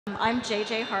I'm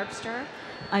JJ Harpster.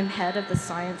 I'm head of the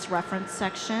Science Reference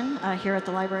section here at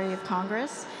the Library of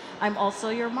Congress. I'm also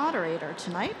your moderator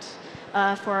tonight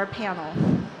for our panel.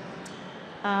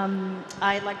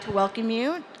 I'd like to welcome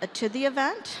you to the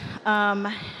event,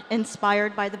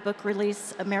 inspired by the book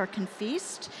release American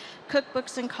Feast,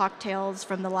 Cookbooks and Cocktails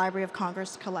from the Library of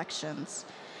Congress collections.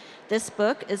 This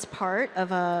book is part of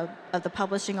the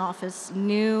publishing office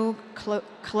new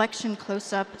collection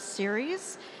close-up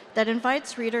series that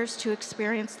invites readers to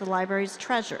experience the library's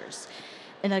treasures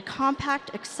in a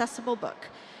compact, accessible book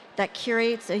that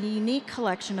curates a unique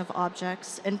collection of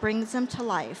objects and brings them to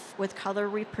life with color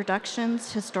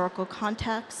reproductions, historical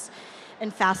contexts,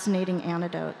 and fascinating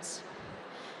anecdotes.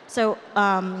 So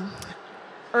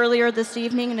earlier this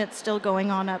evening, and it's still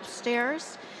going on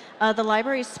upstairs, the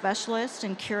library's specialists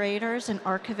and curators and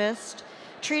archivists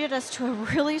treated us to a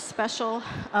really special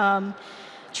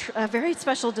a very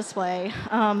special display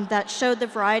that showed the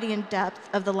variety and depth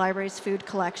of the library's food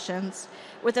collections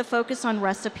with a focus on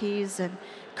recipes and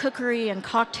cookery and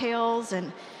cocktails and,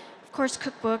 of course,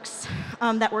 cookbooks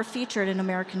that were featured in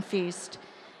American Feast.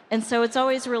 And so it's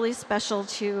always really special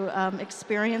to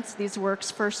experience these works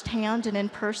firsthand and in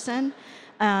person.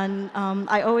 And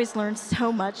I always learn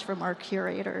so much from our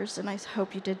curators, and I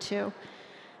hope you did too.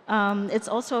 It's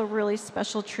also a really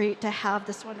special treat to have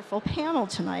this wonderful panel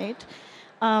tonight.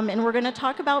 And we're going to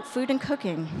talk about food and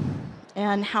cooking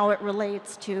and how it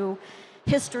relates to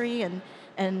history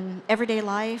and everyday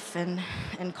life and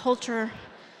culture.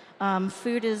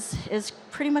 Food is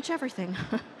pretty much everything.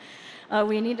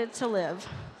 We need it to live.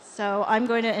 So I'm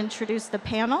going to introduce the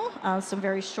panel, some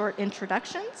very short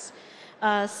introductions.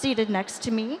 Seated next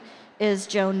to me is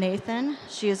Joan Nathan.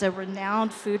 She is a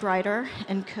renowned food writer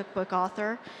and cookbook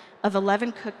author of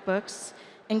 11 cookbooks,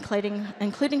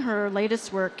 including her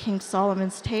latest work, King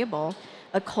Solomon's Table,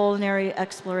 a culinary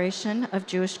exploration of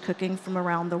Jewish cooking from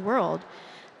around the world.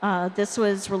 This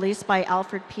was released by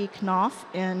Alfred P. Knopf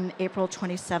in April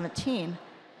 2017.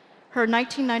 Her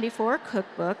 1994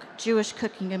 cookbook, Jewish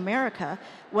Cooking America,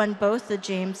 won both the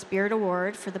James Beard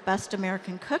Award for the Best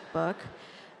American Cookbook,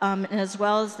 as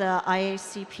well as the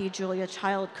IACP Julia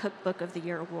Child Cookbook of the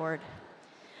Year Award.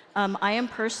 I am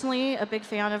personally a big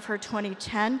fan of her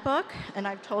 2010 book, and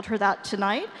I've told her that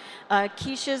tonight,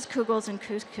 Quiches, Kugels, and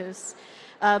Couscous,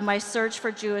 My Search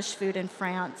for Jewish Food in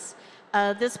France.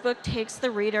 This book takes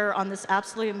the reader on this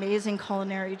absolutely amazing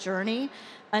culinary journey,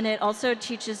 and it also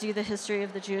teaches you the history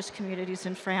of the Jewish communities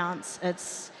in France.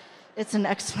 It's an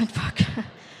excellent book.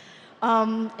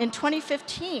 In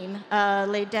 2015,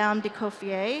 Les Dames de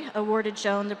Coiffier awarded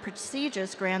Joan the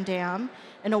prestigious Grand Dame,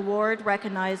 an award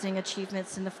recognizing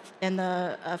achievements in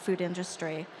the food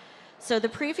industry. So the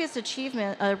previous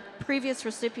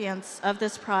recipients of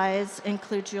this prize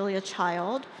include Julia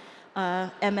Child,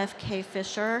 MFK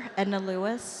Fisher, Edna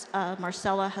Lewis,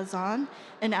 Marcella Hazan,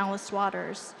 and Alice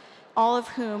Waters, all of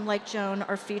whom, like Joan,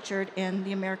 are featured in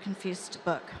the American Feast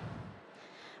book.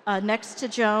 Next to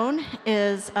Joan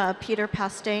is Peter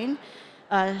Pastan,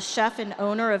 chef and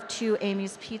owner of 2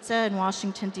 Amy's Pizza in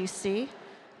Washington, D.C.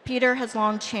 Peter has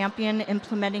long championed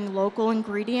implementing local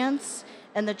ingredients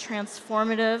and the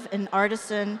transformative and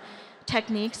artisan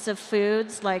techniques of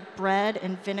foods like bread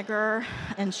and vinegar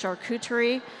and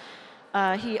charcuterie.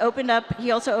 He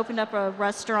also opened up a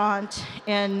restaurant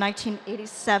in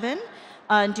 1987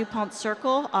 in DuPont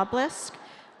Circle, Obelisk,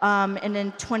 and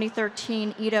in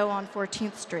 2013, Edo on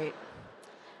 14th Street.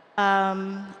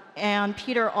 And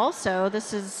Peter also,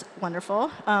 this is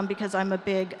wonderful because I'm a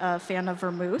big fan of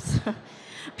vermouth.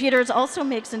 Peter also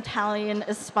makes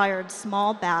Italian-inspired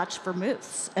small batch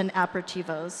vermouths and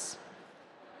aperitivos.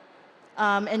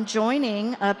 And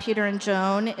joining Peter and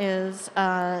Joan is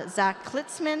Zach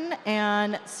Klitzman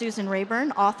and Susan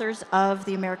Reyburn, authors of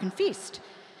The American Feast.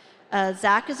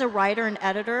 Zach is a writer and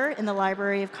editor in the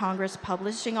Library of Congress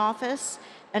Publishing Office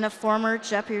and a former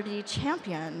Jeopardy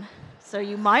champion. So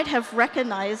you might have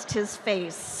recognized his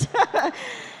face.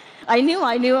 I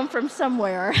knew him from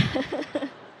somewhere.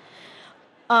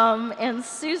 And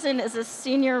Susan is a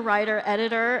senior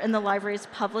writer-editor in the library's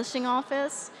publishing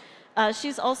office.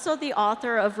 She's also the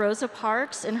author of Rosa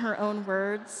Parks in Her Own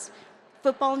Words,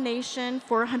 Football Nation,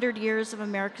 400 Years of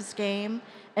America's Game,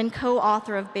 and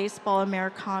co-author of Baseball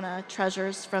Americana,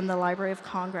 Treasures from the Library of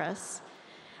Congress.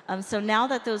 So now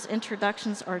that those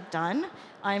introductions are done,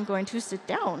 I'm going to sit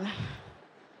down.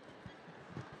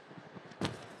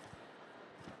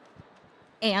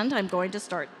 And I'm going to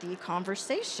start the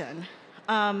conversation.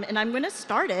 And I'm going to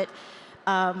start it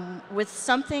with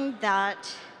something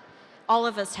that all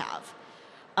of us have,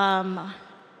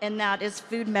 and that is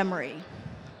food memory.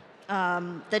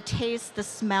 The taste, the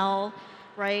smell,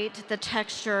 right? The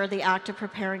texture, the act of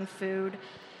preparing food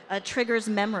triggers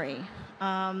memory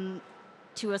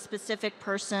to a specific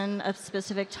person, a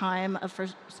specific time, a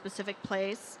specific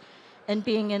place. And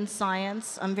being in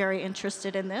science, I'm very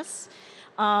interested in this.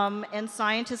 And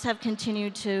scientists have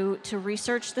continued to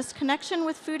research this connection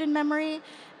with food and memory,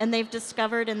 and they've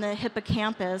discovered in the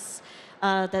hippocampus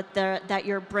that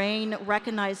your brain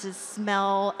recognizes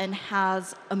smell and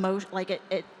has emotion, like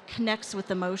it connects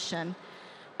with emotion.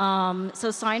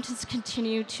 So scientists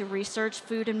continue to research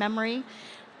food and memory.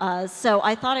 So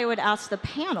I thought I would ask the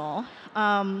panel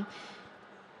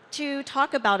to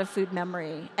talk about a food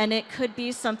memory. And it could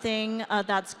be something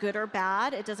that's good or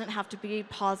bad. It doesn't have to be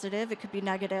positive. It could be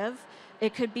negative.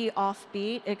 It could be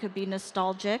offbeat. It could be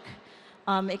nostalgic.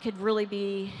 It could really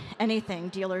be anything,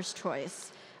 dealer's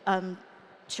choice.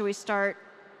 Should we start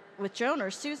with Joan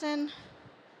or Susan?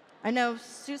 I know,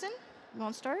 Susan, you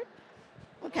want to start?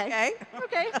 Okay.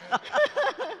 Okay.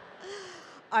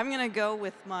 I'm going to go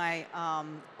with my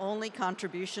only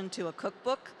contribution to a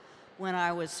cookbook. When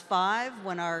I was 5,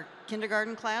 when our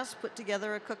kindergarten class put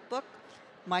together a cookbook,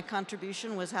 my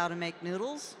contribution was how to make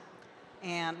noodles,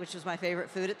 which was my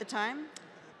favorite food at the time.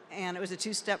 And it was a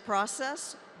 2-step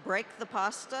process: break the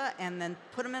pasta and then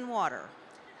put them in water.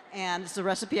 And it's a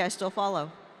recipe I still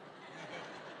follow.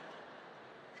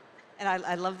 And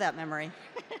I love that memory.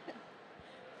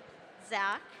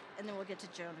 Zach, and then we'll get to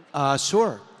Joan.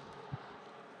 Sure.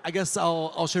 I guess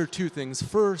I'll share 2 things.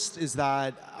 First is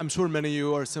that I'm sure many of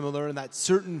you are similar in that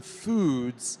certain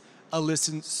foods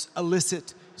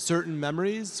elicit certain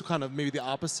memories, so kind of maybe the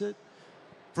opposite.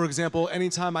 For example,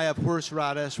 anytime I have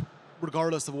horseradish,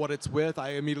 regardless of what it's with, I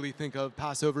immediately think of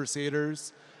Passover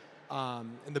Seders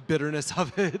and the bitterness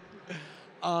of it.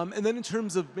 And then in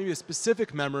terms of maybe a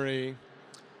specific memory,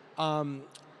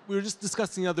 we were just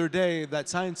discussing the other day that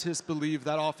scientists believe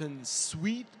that often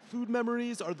sweet food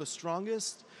memories are the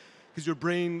strongest because your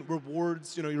brain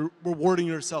rewards, you're rewarding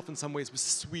yourself in some ways with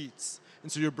sweets.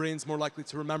 And so your brain's more likely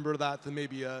to remember that than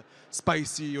maybe a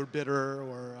spicy or bitter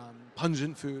or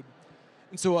pungent food.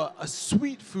 And so a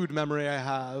sweet food memory I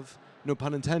have, no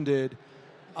pun intended,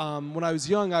 when I was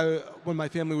young, when my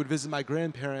family would visit my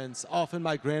grandparents, often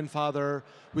my grandfather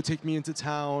would take me into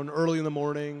town early in the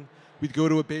morning. We'd go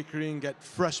to a bakery and get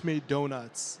fresh-made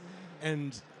donuts.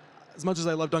 And as much as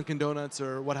I love Dunkin' Donuts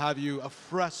or what have you, a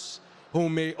fresh,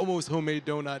 almost homemade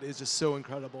donut is just so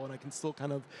incredible. And I can still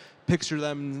kind of picture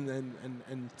them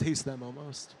and taste them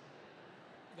almost.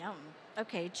 Yum.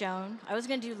 Okay, Joan. I was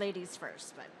going to do ladies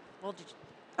first, but we'll do.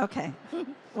 Okay.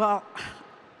 Well,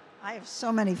 I have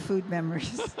so many food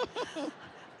memories.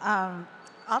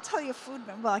 I'll tell you a food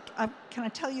memory. Well, can I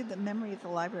tell you the memory of the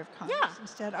Library of Congress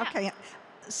instead? Yeah. Okay.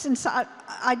 Since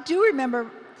I do remember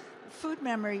food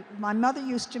memory, my mother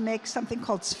used to make something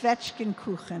called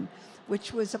Zwetschgenkuchen,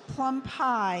 which was a plum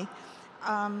pie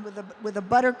with a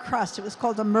butter crust. It was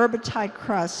called a myrmidtide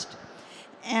crust.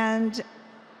 And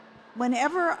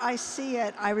whenever I see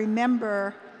it, I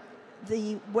remember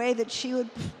the way that she would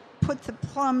put the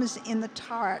plums in the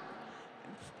tart,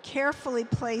 carefully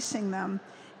placing them,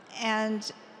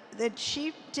 and that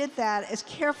she did that as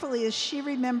carefully as she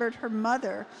remembered her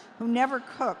mother, who never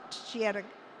cooked. She had a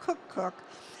cook,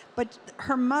 but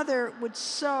her mother would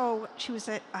sew, she was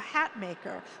a hat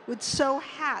maker, would sew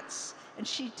hats, and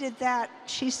she did that,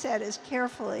 she said, as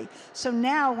carefully. So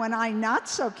now when I not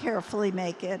so carefully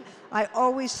make it, I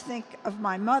always think of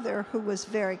my mother, who was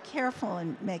very careful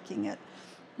in making it.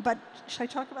 But should I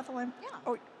talk about the lamb? Yeah.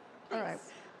 Oh, all right.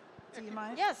 Do you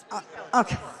mind? Yes.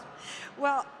 Okay.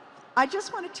 Well, I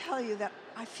just want to tell you that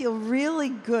I feel really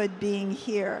good being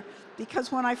here,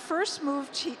 because when I first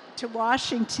moved to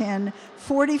Washington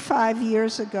 45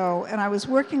 years ago, and I was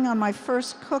working on my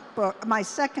first cookbook, my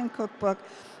second cookbook,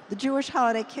 The Jewish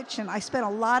Holiday Kitchen, I spent a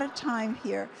lot of time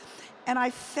here. And I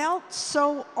felt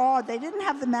so awed. They didn't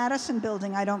have the Madison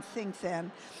building, I don't think,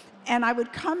 then. And I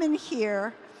would come in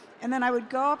here, and then I would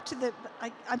go up to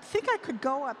I think I could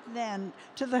go up then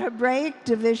to the Hebraic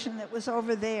division that was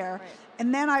over there. Right.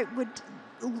 And then I would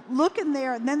look in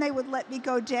there, and then they would let me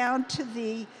go down to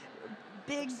the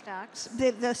big stacks.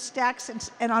 The stacks.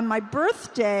 And on my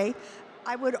birthday,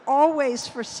 I would always,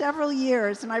 for several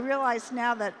years, and I realize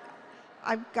now that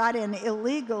I got in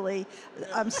illegally,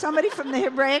 somebody from the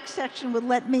Hebraic section would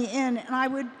let me in, and I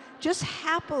would just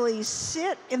happily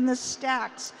sit in the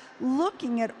stacks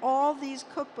looking at all these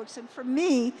cookbooks. And for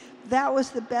me, that was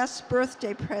the best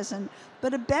birthday present.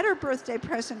 But a better birthday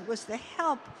present was the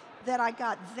help that I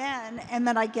got then and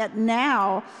that I get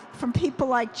now from people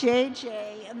like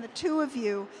JJ and the two of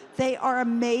you. They are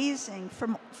amazing.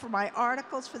 For my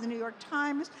articles for the New York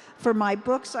Times, for my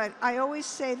books, I always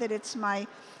say that it's my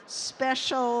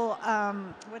special,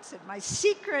 what's it, my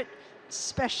secret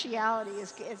speciality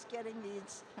is getting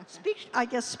these, I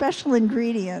guess, special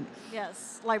ingredient.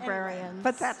 Yes, Anyway, librarians.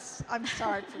 but that's, I'm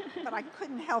sorry, but I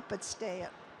couldn't help but stay it.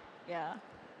 Yeah.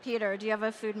 Peter, do you have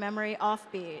a food memory?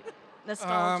 Offbeat,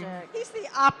 nostalgic, He's the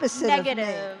opposite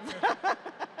negative. of me.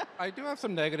 I do have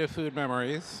some negative food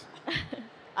memories.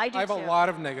 I do I have too. a lot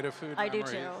of negative food I do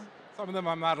memories. too. Some of them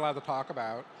I'm not allowed to talk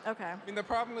about. Okay. I mean, the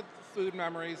problem with food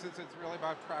memories is it's really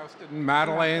about Proust and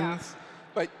Madeleines.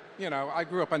 But, you know, I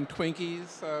grew up on Twinkies,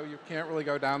 so you can't really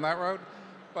go down that road.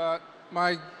 But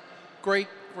my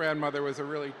great-grandmother was a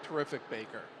really terrific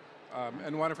baker.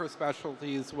 And one of her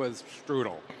specialties was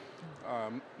strudel.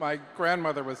 My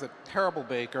grandmother was a terrible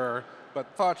baker, but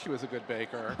thought she was a good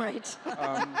baker. Right.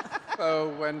 So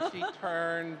when she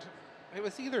turned, it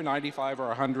was either 95 or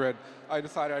 100, I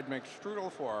decided I'd make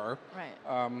strudel for her.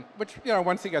 Right. Which, you know,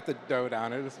 once you get the dough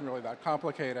down, it isn't really that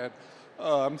complicated.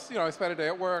 So, you know, I spent a day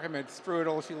at work, I made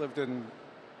strudel. She lived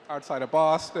outside of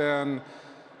Boston,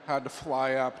 had to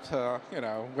fly up to, you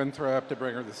know, Winthrop to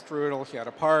bring her the strudel. She had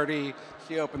a party.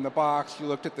 She opened the box. She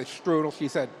looked at the strudel. She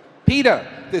said, "Peter,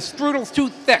 this strudel's too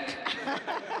thick."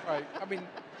 Right. I mean,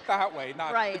 that way,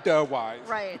 not Right. dough-wise.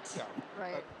 Right. Yeah.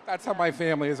 Right. That's how my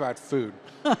family is about food.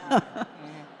 But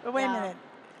wait a Yeah. minute,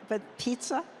 but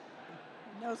pizza?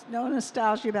 No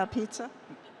nostalgia about pizza?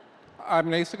 I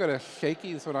mean, I used to go to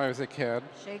Shakey's when I was a kid.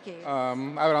 Shaky.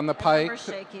 Out on the I Pike. remember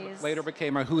Shakey's. Later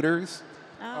became a Hooters.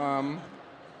 Oh.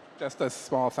 Just a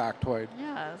small factoid.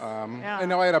 Yes. I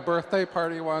know I had a birthday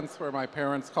party once where my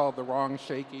parents called the wrong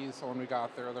Shakey's, so when we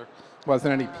got there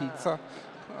wasn't any pizza.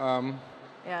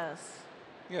 Yes.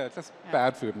 Yeah, just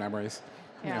bad food memories.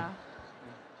 Yeah.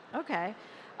 Okay.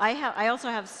 I also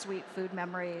have sweet food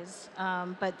memories,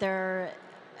 but they're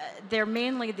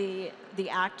mainly the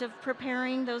act of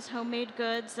preparing those homemade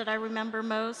goods that I remember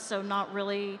most. So not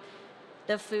really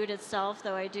the food itself,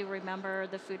 though I do remember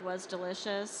the food was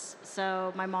delicious.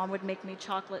 So my mom would make me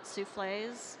chocolate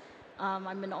souffles.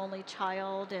 I'm an only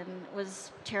child and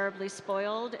was terribly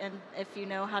spoiled. And if you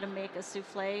know how to make a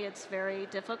souffle, it's very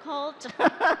difficult.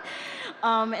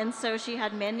 And so she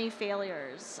had many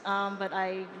failures. But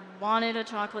I wanted a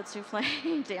chocolate souffle,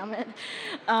 damn it.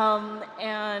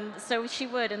 And so she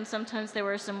would, and sometimes there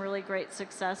were some really great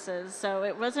successes. So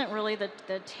it wasn't really the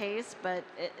taste, but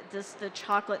just the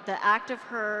chocolate, the act of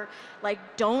her, like,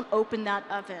 don't open that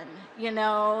oven, you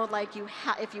know, like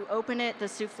if you open it, the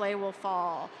souffle will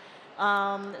fall.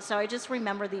 So I just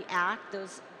remember the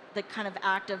kind of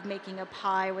act of making a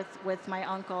pie with my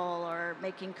uncle or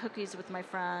making cookies with my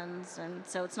friends. And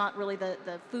so it's not really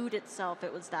the food itself,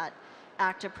 it was that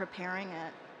act of preparing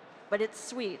it. But it's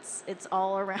sweets. It's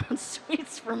all around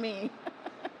sweets for me.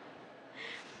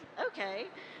 Okay,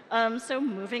 so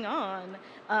moving on.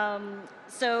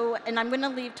 And I'm going to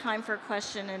leave time for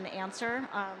question and answer.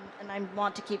 And I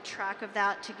want to keep track of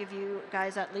that to give you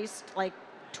guys at least like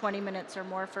 20 minutes or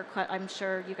more I'm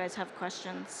sure you guys have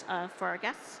questions for our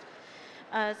guests.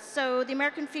 So the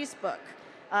American Feast book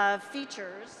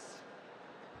features,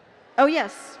 oh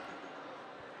yes,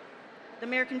 the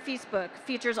American Feast book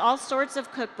features all sorts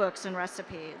of cookbooks and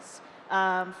recipes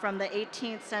from the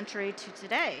 18th century to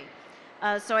today.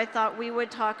 So I thought we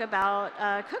would talk about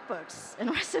cookbooks and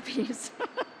recipes.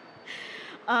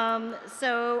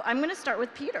 So I'm going to start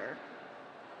with Peter.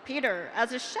 Peter,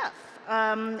 as a chef,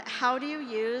 how do you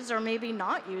use or maybe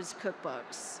not use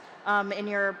cookbooks in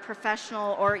your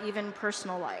professional or even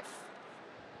personal life?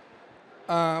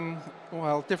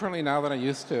 Well, differently now than I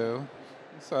used to.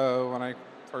 So when I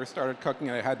first started cooking,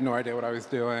 I had no idea what I was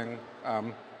doing.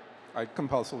 I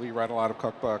compulsively read a lot of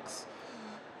cookbooks,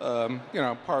 you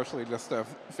know, partially just to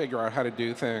figure out how to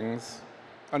do things.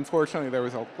 Unfortunately, there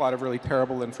was a lot of really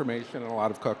terrible information in a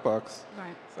lot of cookbooks.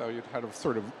 Right. So you'd had to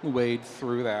sort of wade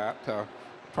through that to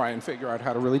try and figure out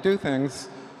how to really do things.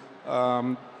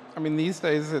 I mean, these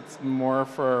days it's more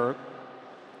for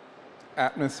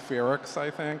atmospherics, I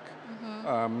think.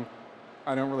 Mm-hmm.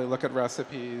 I don't really look at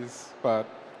recipes, but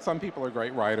some people are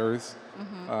great writers.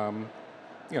 Mm-hmm.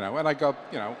 You know, and I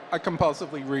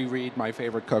compulsively reread my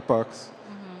favorite cookbooks,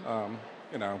 Mm-hmm.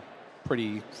 you know,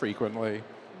 pretty frequently.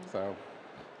 So.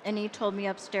 And you told me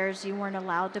upstairs you weren't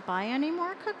allowed to buy any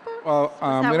more cookbooks? Well,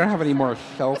 that we what don't you have any said? more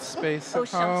shelf space Oh, at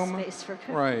shelf home. space for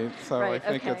cooking. Right, so Right, I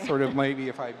think okay. it's sort of maybe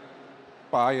if I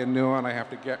buy a new one, I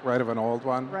have to get rid of an old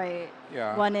one. Right.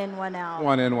 Yeah. One in, one out.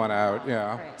 One in, one out,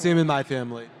 yeah. Right. Same in my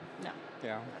family. No.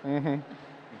 Yeah. Mm-hmm.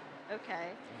 Okay.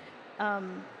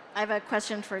 I have a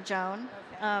question for Joan.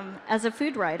 As a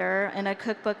food writer and a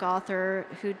cookbook author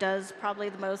who does probably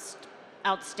the most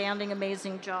outstanding,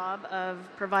 amazing job of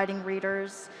providing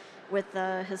readers with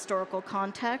the historical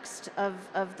context of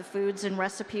the foods and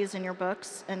recipes in your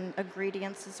books and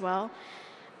ingredients as well.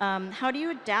 How do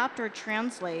you adapt or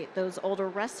translate those older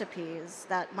recipes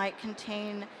that might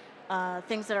contain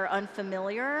things that are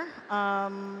unfamiliar,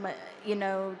 to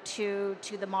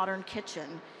the modern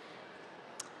kitchen?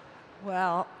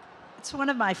 Well, it's one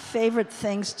of my favorite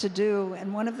things to do,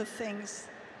 and one of the things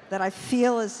that I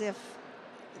feel as if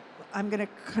I'm going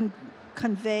to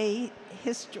convey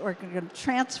history or going to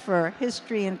transfer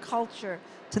history and culture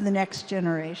to the next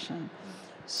generation.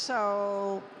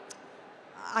 So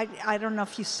I don't know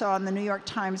if you saw in the New York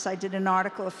Times, I did an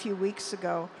article a few weeks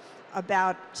ago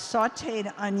about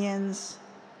sauteed onions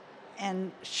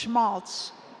and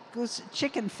schmaltz,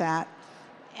 chicken fat,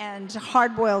 and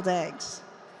hard-boiled eggs.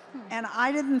 And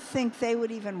I didn't think they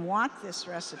would even want this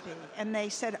recipe. And they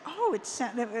said, oh, it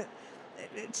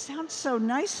sounds so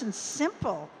nice and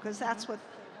simple, because that's what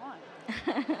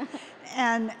they want.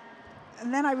 and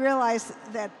then I realized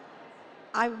that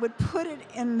I would put it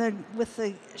with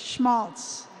the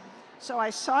schmaltz. So I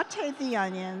sauteed the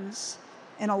onions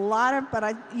and but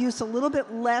I used a little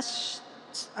bit less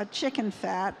chicken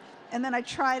fat. And then I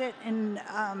tried it in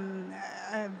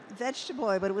vegetable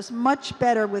oil, but it was much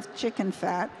better with chicken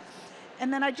fat.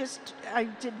 And then I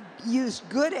use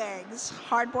good eggs,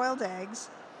 hard-boiled eggs,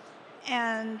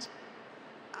 and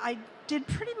I did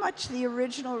pretty much the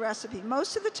original recipe.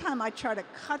 Most of the time I try to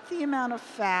cut the amount of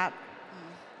fat.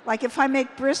 Like if I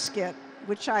make brisket,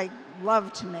 which I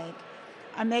love to make,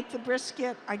 I make the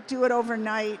brisket, I do it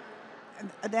overnight,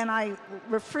 and then I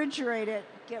refrigerate it,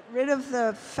 get rid of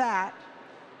the fat,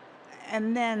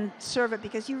 and then serve it,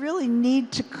 because you really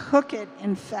need to cook it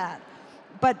in fat.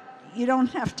 But you don't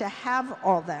have to have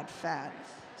all that fat.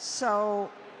 So,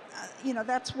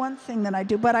 that's one thing that I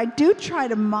do. But I do try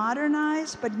to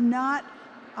modernize, but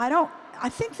I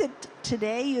think that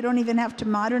today you don't even have to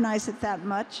modernize it that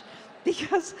much,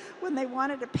 because when they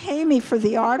wanted to pay me for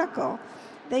the article,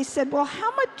 they said, well,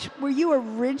 how much were you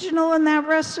original in that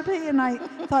recipe? And I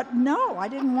thought, no, I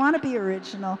didn't want to be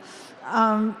original.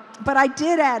 But I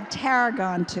did add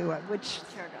tarragon to it, which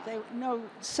no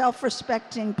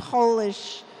self-respecting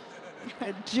Polish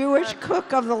Jewish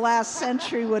cook of the last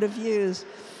century would have used.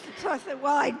 So I said,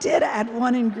 well, I did add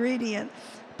one ingredient.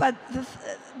 But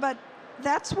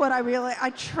that's what I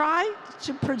try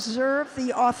to preserve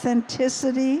the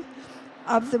authenticity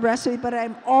of the recipe, but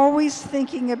I'm always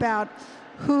thinking about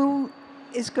who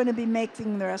is going to be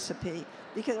making the recipe.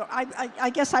 Because I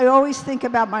guess I always think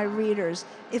about my readers.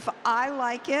 If I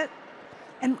like it,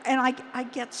 and I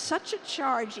get such a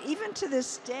charge, even to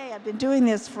this day, I've been doing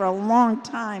this for a long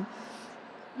time,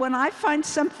 when I find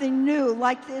something new,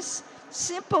 like this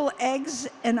simple eggs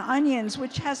and onions,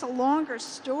 which has a longer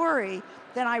story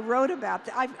than I wrote about.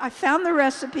 I found the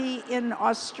recipe in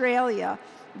Australia,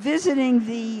 visiting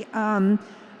the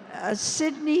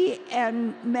Sydney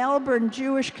and Melbourne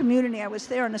Jewish community. I was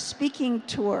there on a speaking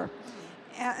tour.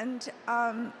 And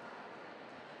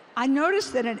I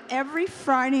noticed that at every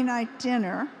Friday night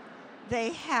dinner, they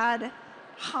had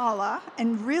challah,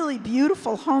 and really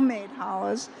beautiful homemade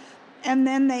challahs. And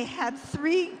then they had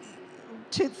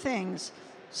two things,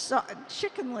 so,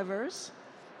 chicken livers,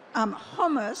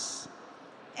 hummus,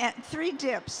 and 3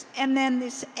 dips, and then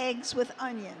these eggs with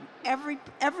onion.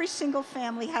 Every single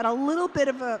family had a little bit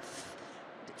of a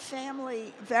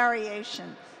family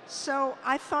variation. So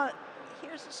I thought,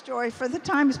 here's a story for the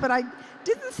Times, but I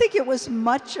didn't think it was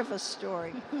much of a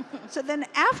story. So then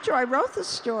after I wrote the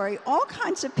story, all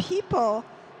kinds of people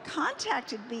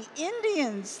contacted me,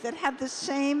 Indians that had the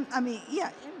same, Indian,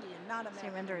 not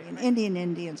American, Indian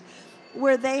Indians,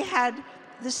 where they had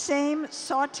the same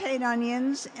sauteed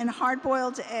onions and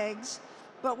hard-boiled eggs,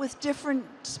 but with different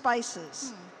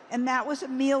spices. And that was a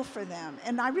meal for them.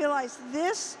 And I realized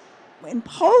this, in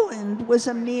Poland, was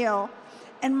a meal.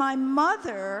 And my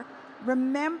mother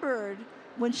remembered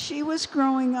when she was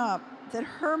growing up that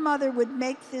her mother would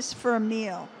make this for a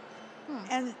meal.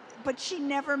 But she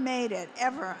never made it,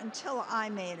 ever, until I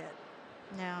made it.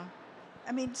 No.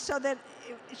 So that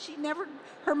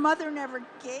her mother never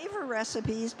gave her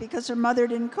recipes because her mother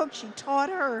didn't cook. She taught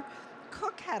her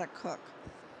cook how to cook.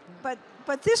 But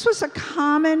this was a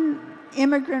common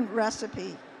immigrant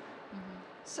recipe.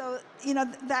 So,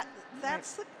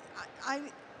 that's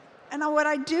and what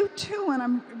I do too when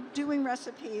I'm doing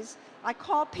recipes, I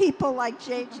call people like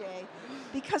JJ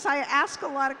because I ask a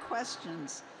lot of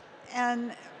questions.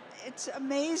 And it's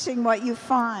amazing what you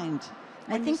find.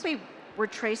 I think we were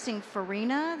tracing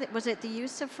farina. Was it the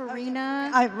use of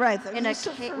farina? Right. The in use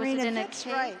a of cake. farina, Was it in a that's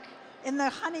cake? right. In the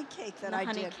honey cake that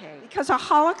I did. Cake. Because a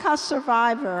Holocaust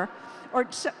survivor,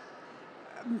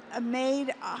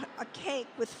 made a cake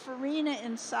with farina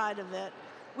inside of it,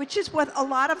 which is what a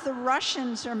lot of the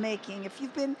Russians are making. If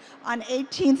you've been on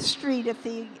 18th Street at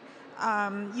the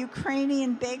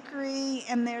Ukrainian bakery,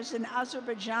 and there's an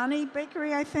Azerbaijani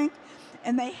bakery, I think,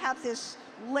 and they have this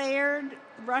layered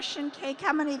Russian cake.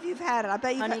 How many of you have had it? I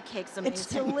bet you've Honey cake's amazing. It's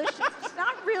delicious. It's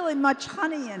not really much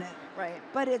honey in it, Right.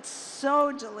 but it's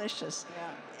so delicious.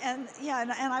 Yeah.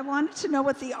 And I wanted to know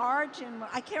what the origin.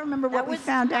 I can't remember what we was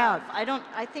found out.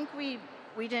 I think we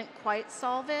didn't quite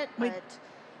solve it, but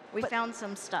we found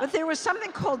some stuff. But there was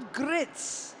something called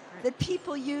grits that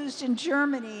people used in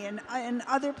Germany and in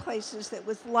other places that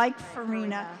was like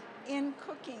farina in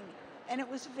cooking. And it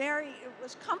was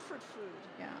comfort food.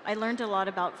 Yeah, I learned a lot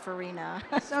about farina.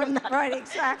 So, right,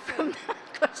 exactly. From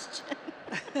that question.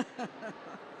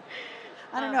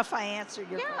 I don't know if I answered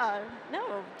your question. Yeah,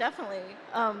 no, definitely.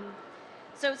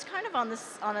 So it's kind of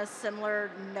on a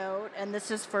similar note, and this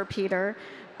is for Peter.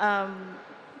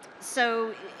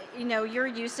 So, your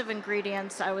use of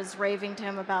ingredients, I was raving to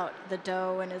him about the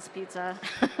dough and his pizza.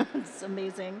 It's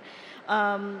amazing.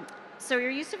 So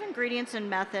your use of ingredients and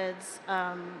methods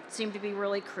seem to be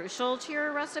really crucial to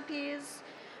your recipes,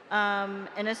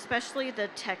 and especially the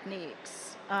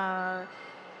techniques.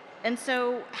 And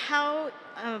so how,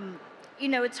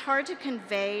 it's hard to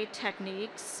convey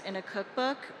techniques in a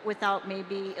cookbook without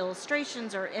maybe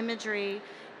illustrations or imagery.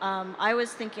 I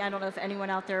was thinking, I don't know if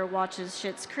anyone out there watches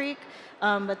Schitt's Creek,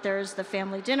 but there's the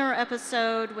family dinner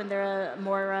episode when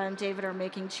Moira and David are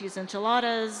making cheese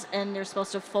enchiladas, and they're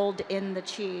supposed to fold in the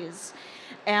cheese.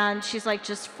 And she's like,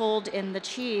 just fold in the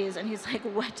cheese. And he's like,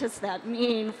 what does that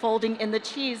mean, folding in the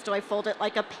cheese? Do I fold it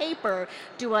like a paper?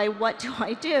 What do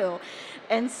I do?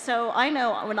 And so I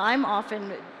know when I'm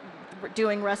often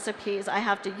doing recipes, I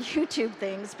have to YouTube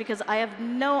things because I have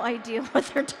no idea what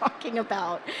they're talking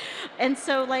about. And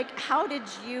so, how did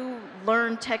you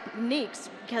learn techniques?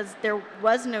 Because there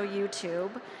was no YouTube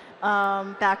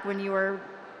back when you were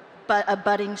a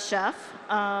budding chef,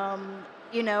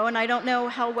 and I don't know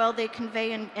how well they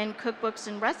convey in cookbooks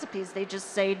and recipes. They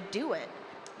just say, do it,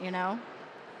 Is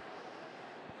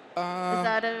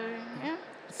that yeah?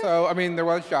 So, there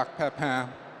was Jacques Pepin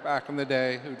back in the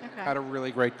day who had a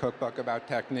really great cookbook about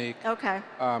technique. Okay.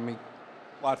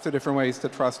 Lots of different ways to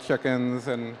truss chickens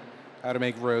and how to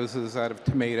make roses out of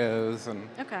tomatoes and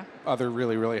other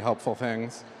really, really helpful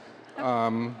things.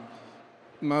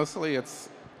 Mostly it's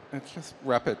just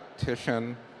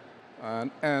repetition,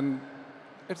 and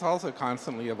it's also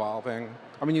constantly evolving.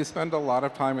 You spend a lot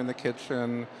of time in the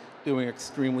kitchen doing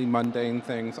extremely mundane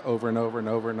things over and over and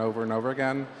over and over and over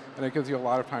again, and it gives you a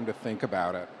lot of time to think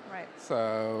about it. Right.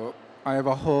 So I have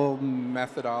a whole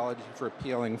methodology for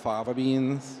peeling fava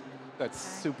beans that's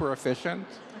super efficient.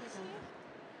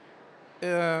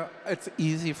 It's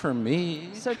easy for me.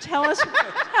 So tell us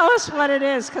what it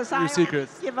is, because I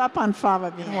give up on fava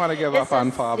beans. I don't want to give up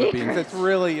on fava beans. It's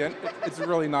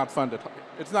really not fun to talk.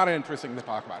 It's not interesting to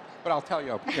talk about. But I'll tell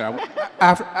you,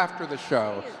 after the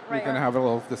show, we can have a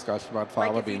little discussion about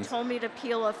fava beans. If you told me to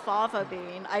peel a fava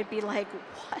bean, I'd be like,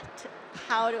 what?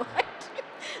 How do I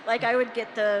do? I would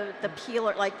get the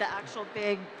peeler, the actual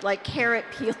big carrot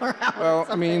peeler out. Well,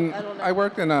 I don't know. I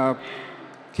worked in a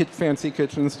fancy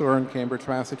kitchen store in Cambridge,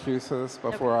 Massachusetts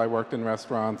before I worked in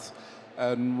restaurants.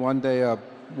 And one day a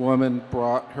woman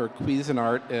brought her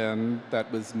Cuisinart in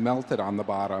that was melted on the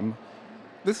bottom.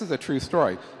 This is a true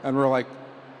story. And we're like,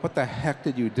 what the heck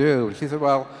did you do? She said,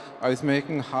 well, I was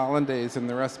making hollandaise and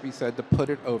the recipe said to put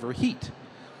it over heat,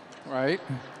 right?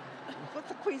 Put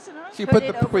the Cuisinart? She put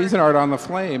the Cuisinart on the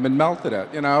flame and melted it,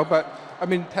 But,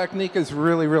 technique is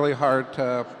really, really hard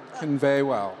to convey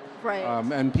well. Right.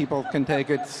 And people can take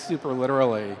it super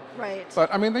literally. Right.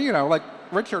 But,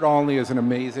 Richard Olney is an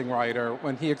amazing writer.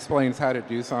 When he explains how to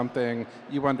do something,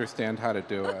 you understand how to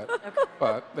do it.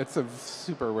 But it's a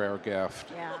super rare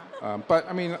gift. Yeah. But,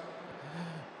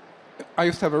 I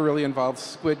used to have a really involved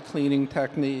squid cleaning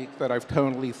technique that I've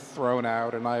totally thrown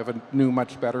out, and I have a new,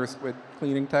 much better squid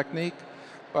cleaning technique.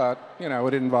 But,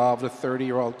 it involved a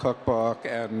 30-year-old cookbook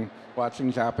and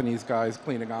watching Japanese guys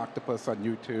cleaning octopus on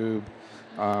YouTube.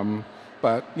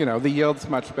 But, the yield's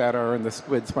much better and the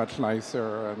squid's much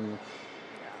nicer, and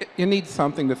you need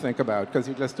something to think about because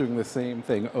you're just doing the same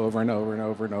thing over and over and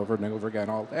over and over and over again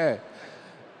all day.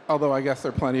 Although I guess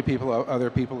there are plenty of other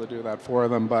people to do that for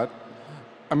them, but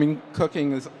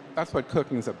that's what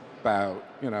cooking's about.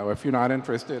 If you're not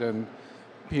interested in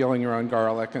peeling your own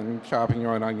garlic and chopping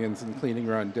your own onions and cleaning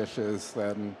your own dishes,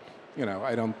 then,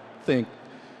 I don't think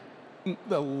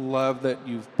the love that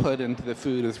you've put into the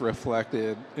food is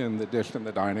reflected in the dish in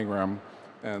the dining room.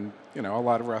 And, a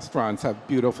lot of restaurants have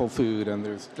beautiful food and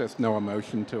there's just no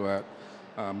emotion to it.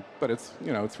 But it's,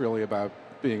 it's really about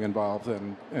being involved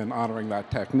in honoring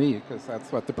that technique, because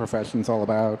that's what the profession's all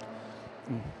about.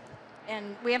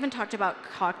 And we haven't talked about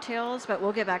cocktails, but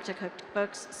we'll get back to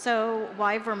cookbooks. So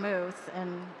why vermouth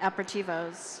and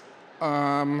aperitivos?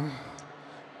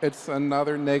 It's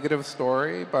another negative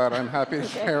story, but I'm happy to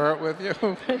share it with you.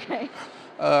 Okay.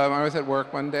 I was at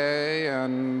work one day,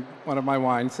 and one of my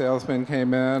wine salesmen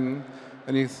came in,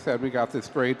 and he said, "We got this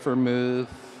great vermouth.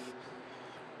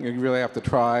 You really have to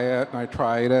try it." And I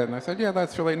tried it, and I said, "Yeah,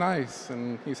 that's really nice."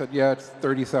 And he said, "Yeah, it's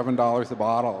 $37 a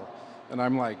bottle." And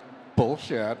I'm like,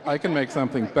 "Bullshit, I can make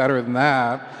something better than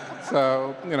that."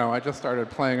 So, I just started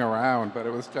playing around, but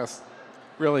it was just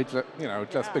really,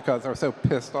 just because I was so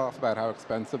pissed off about how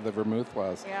expensive the vermouth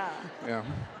was. Yeah. Yeah.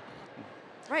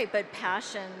 Right, but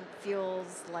passion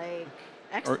fuels like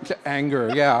Or excellence.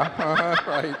 anger, yeah,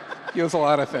 right. Fuels a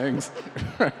lot of things.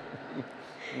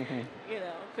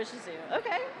 Pushes you.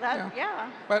 Okay, yeah.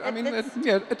 But I mean,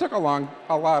 it took a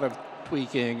lot of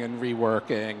tweaking and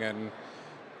reworking, and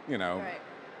Right.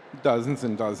 dozens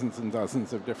and dozens and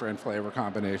dozens of different flavor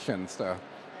combinations to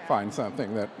find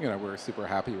something that we're super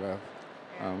happy with.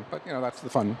 Yeah. But that's the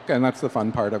fun. Again, that's the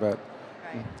fun part of it.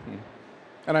 Right.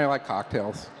 And I like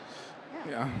cocktails.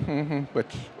 Yeah. Yeah,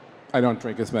 which I don't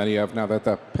drink as many of now that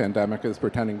the pandemic is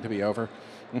pretending to be over.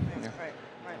 Yeah. Right.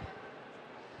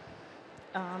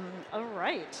 All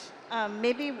right.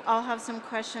 Maybe I'll have some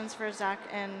questions for Zach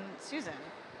and Susan.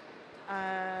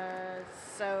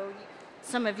 So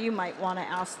some of you might want to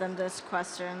ask them this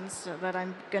question, but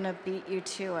I'm going to beat you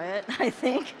to it, I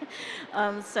think.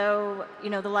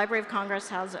 The Library of Congress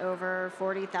has over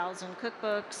 40,000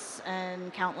 cookbooks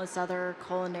and countless other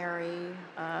culinary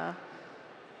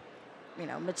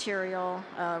material,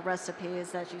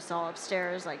 recipes that you saw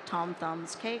upstairs, like Tom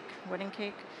Thumb's cake, wedding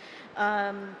cake.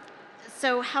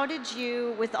 So how did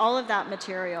you, with all of that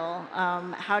material,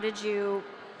 how did you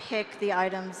pick the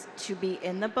items to be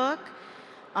in the book?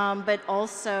 But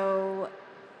also,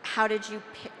 how did you,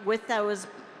 with those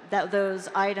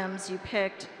items you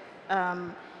picked,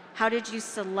 how did you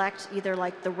select either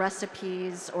like the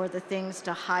recipes or the things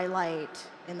to highlight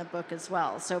in the book as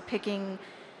well? So picking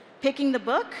the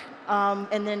book,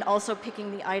 and then also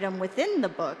picking the item within the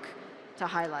book to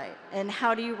highlight. And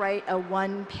how do you write a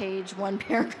one-page,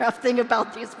 one-paragraph thing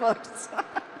about these books?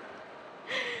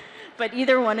 But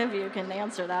either one of you can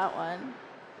answer that one.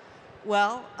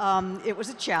 Well, it was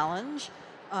a challenge.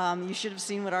 You should have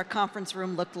seen what our conference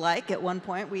room looked like. At one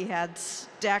point, we had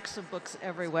stacks of books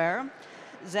everywhere.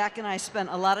 Zach and I spent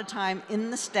a lot of time in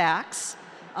the stacks.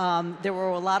 There were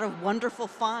a lot of wonderful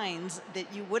finds that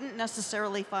you wouldn't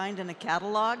necessarily find in a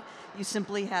catalog. You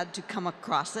simply had to come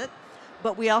across it.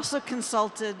 But we also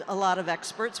consulted a lot of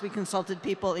experts. We consulted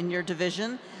people in your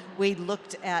division. We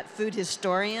looked at food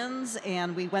historians,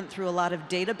 and we went through a lot of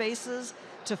databases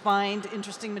to find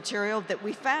interesting material that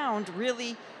we found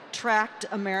really tracked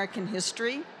American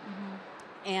history. Mm-hmm.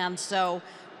 And so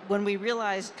when we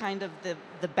realized kind of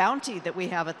the bounty that we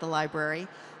have at the library,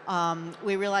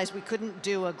 we realized we couldn't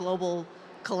do a global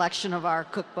collection of our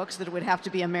cookbooks, that it would have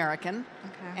to be American,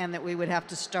 and that we would have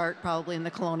to start probably in the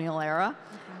colonial era.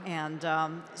 And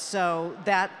so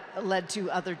that led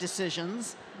to other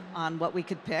decisions on what we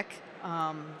could pick.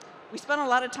 We spent a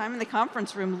lot of time in the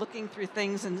conference room looking through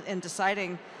things and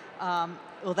deciding,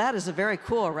 well, that is a very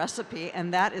cool recipe,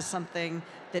 and that is something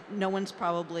that no one's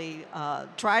probably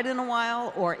tried in a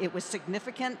while, or it was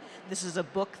significant. This is a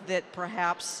book that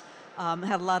perhaps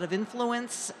had a lot of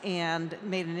influence and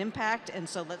made an impact, and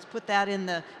so let's put that in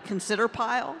the consider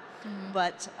pile. Mm-hmm.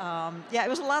 But yeah, it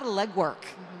was a lot of legwork.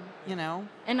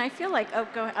 And I feel like,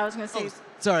 go ahead. I was going to say.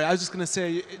 Sorry, I was just going to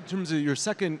say, in terms of your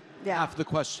second half of the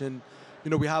question,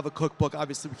 we have a cookbook.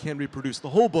 Obviously, we can't reproduce the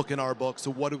whole book in our book,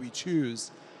 so what do we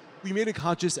choose? We made a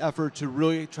conscious effort to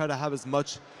really try to have as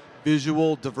much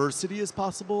visual diversity as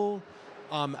possible.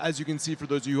 As you can see, for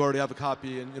those of you who already have a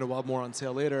copy, and we'll have more on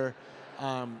sale later,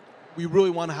 we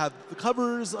really want to have the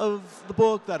covers of the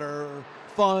book that are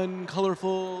fun,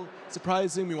 colorful,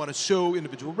 surprising. We want to show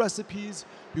individual recipes.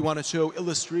 We want to show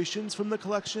illustrations from the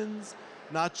collections,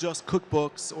 not just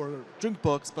cookbooks or drink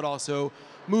books, but also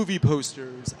movie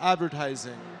posters,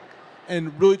 advertising,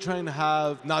 and really trying to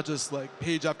have not just like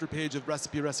page after page of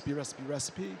recipe, because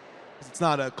it's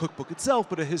not a cookbook itself,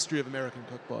 but a history of American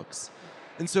cookbooks.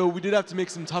 And so we did have to make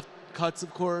some tough cuts,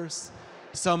 of course,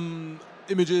 some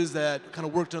images that kind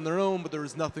of worked on their own, but there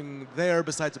was nothing there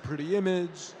besides a pretty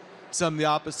image. Some the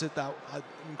opposite, that had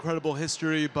incredible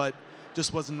history, but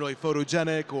just wasn't really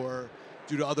photogenic, or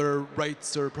due to other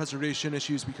rights or preservation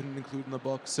issues we couldn't include in the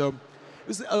book. So it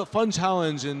was a fun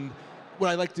challenge, and what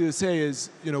I like to say is,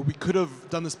 we could have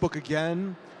done this book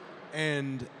again,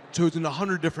 and chosen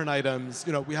 100 different items.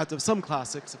 You know, we had to have some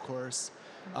classics, of course,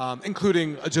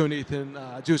 including a Joan,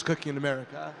 Jewish Cooking in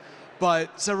America.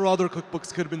 But several other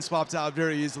cookbooks could have been swapped out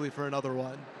very easily for another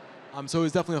one. So it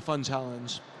was definitely a fun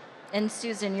challenge. And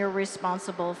Susan, you're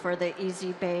responsible for the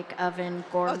Easy Bake Oven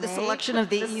Gourmet. Oh, the selection of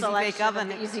the Easy Bake Oven.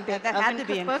 That had to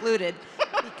be included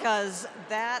because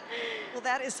that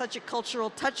is such a cultural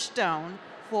touchstone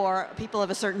for people of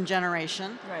a certain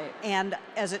generation. Right. And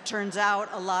as it turns out,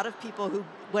 a lot of people who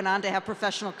went on to have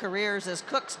professional careers as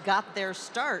cooks got their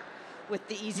start with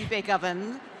the Easy Bake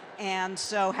Oven. And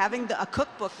so having a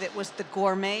cookbook that was the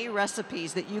gourmet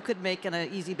recipes that you could make in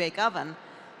an Easy Bake Oven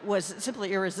was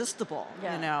simply irresistible.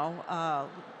 Yeah. You know,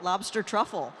 lobster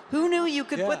truffle. Who knew you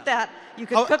could put that? You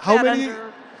could cook how that many,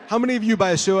 under. How many of you,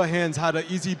 by a show of hands, had an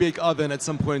Easy Bake Oven at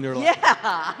some point in your life?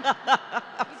 Yeah.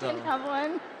 You didn't have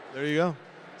one? There you go.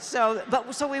 So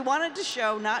we wanted to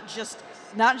show not just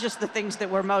the things that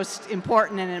were most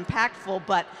important and impactful,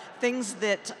 but things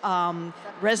that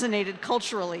resonated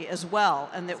culturally as well,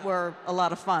 and that were a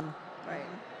lot of fun. Right.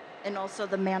 And also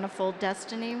the Manifold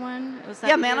Destiny one? Was that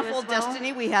Yeah, you Manifold as well?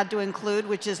 Destiny we had to include,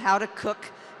 which is how to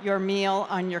cook your meal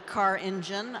on your car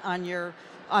engine, on your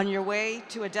way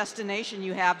to a destination.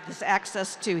 You have this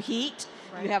access to heat.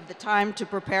 Right. You have the time to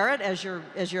prepare it as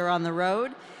you're on the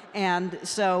road. And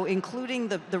so including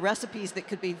the recipes that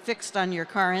could be fixed on your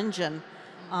car engine,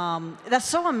 that's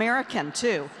so American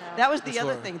too. Yeah. That was the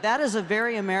other Sure. thing. That is a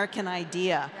very American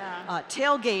idea. Yeah.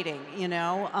 Tailgating, you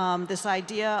know, this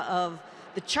idea of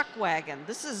the chuck wagon.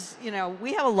 This is, you know,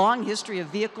 we have a long history of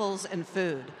vehicles and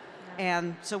food.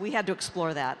 And so we had to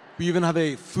explore that. We even have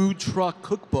a food truck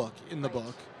cookbook in the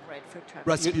book. Right, food truck.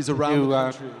 Recipes around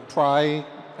the country. Try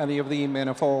any of the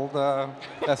Manifold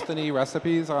Destiny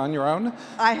recipes on your own?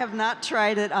 I have not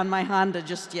tried it on my Honda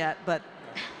just yet, but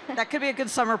that could be a good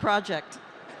summer project.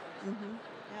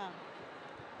 Yeah.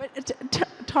 But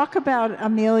talk about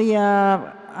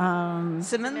Amelia.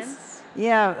 Simmons?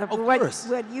 Yeah, Of course.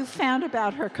 what you found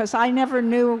about her, because I never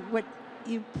knew what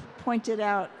you pointed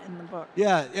out in the book.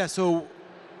 Yeah. So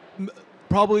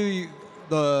probably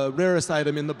the rarest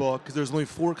item in the book, because there's only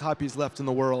 4 copies left in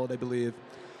the world, I believe,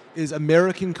 is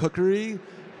American Cookery,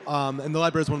 and the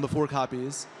library is one of the 4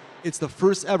 copies. It's the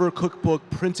first ever cookbook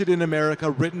printed in America,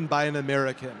 written by an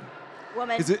American.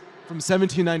 Woman. Is it from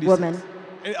 1796?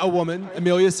 Woman. A woman,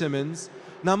 Amelia Simmons.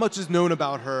 Not much is known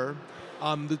about her.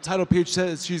 The title page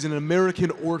says she's an American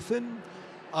orphan,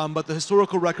 but the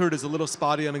historical record is a little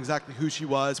spotty on exactly who she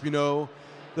was. We know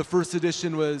the first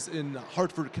edition was in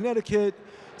Hartford, Connecticut.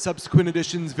 Subsequent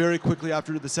editions very quickly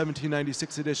after the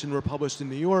 1796 edition were published in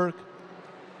New York.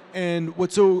 And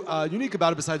what's so unique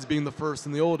about it, besides being the first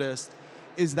and the oldest,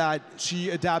 is that she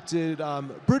adapted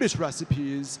British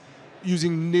recipes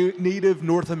using native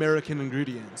North American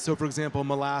ingredients. So for example,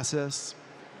 molasses.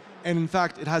 And in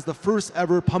fact, it has the first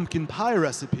ever pumpkin pie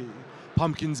recipe,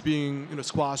 pumpkins being,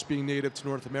 squash being native to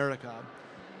North America.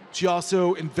 She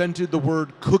also invented the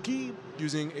word cookie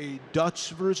using a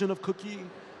Dutch version of cookie.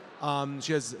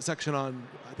 She has a section on,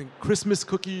 I think, Christmas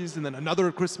cookies, and then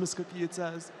another Christmas cookie, it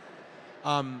says.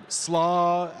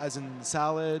 Slaw, as in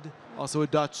salad, also a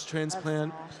Dutch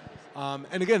transplant.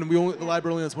 And again, the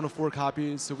library only has one of 4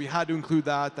 copies, so we had to include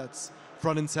that. That's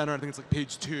front and center. I think it's like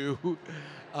page 2.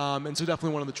 And so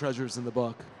definitely one of the treasures in the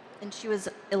book. And she was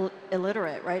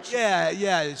illiterate, right?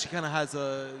 Yeah. She kind of has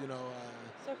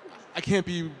I can't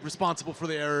be responsible for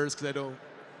the errors because I don't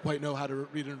quite know how to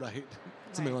read and write.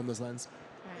 Something along those lines.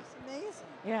 It's amazing.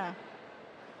 Yeah.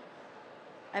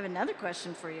 I have another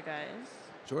question for you guys.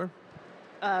 Sure.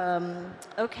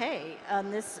 Okay,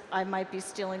 this I might be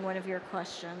stealing one of your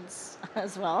questions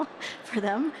as well for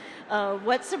them.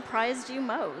 What surprised you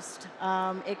most?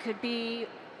 It could be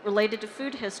related to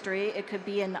food history. It could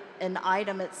be an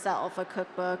item itself, a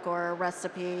cookbook or a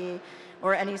recipe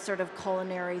or any sort of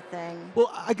culinary thing.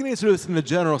 Well, I can answer this in the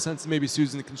general sense. Maybe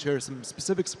Susan can share some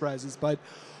specific surprises. But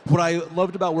what I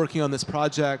loved about working on this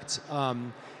project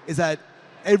is that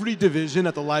every division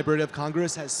at the Library of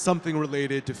Congress has something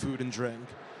related to food and drink.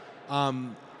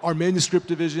 Our manuscript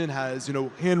division has,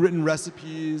 handwritten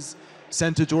recipes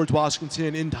sent to George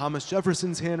Washington in Thomas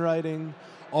Jefferson's handwriting,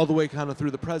 all the way kind of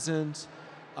through the present.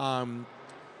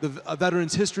 The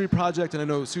Veterans History Project, and I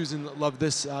know Susan loved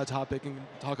this topic and can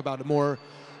talk about it more,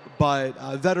 but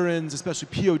veterans, especially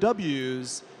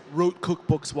POWs, wrote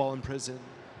cookbooks while in prison.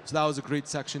 So that was a great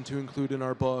section to include in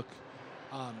our book.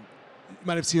 You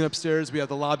might have seen upstairs, we have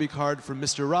the lobby card from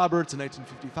Mr. Roberts, a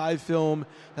 1955 film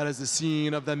that has the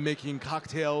scene of them making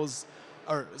cocktails,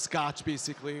 or scotch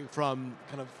basically, from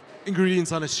kind of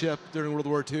ingredients on a ship during World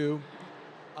War II.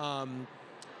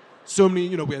 So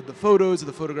many, we had the photos of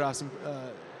the photographs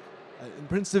in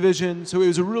Prince Division. So it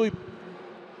was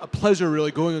a pleasure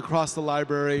really going across the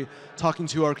library, talking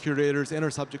to our curators and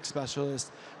our subject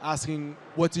specialists, asking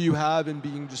what do you have, and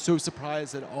being just so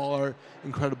surprised at all our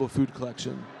incredible food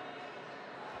collection.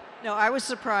 No, I was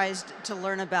surprised to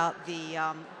learn about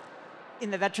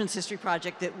in the Veterans History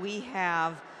Project that we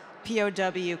have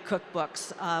POW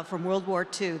cookbooks from World War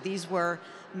II. These were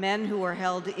men who were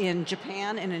held in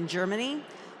Japan and in Germany.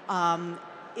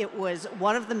 It was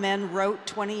one of the men wrote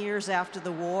 20 years after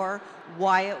the war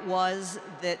why it was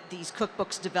that these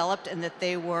cookbooks developed and that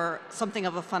they were something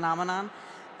of a phenomenon.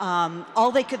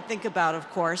 All they could think about, of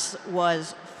course,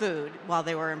 was food while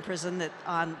they were in prison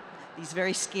on these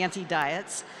very scanty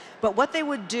diets. But what they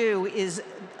would do is,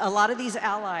 a lot of these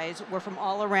allies were from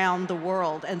all around the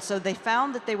world, and so they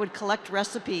found that they would collect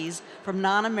recipes from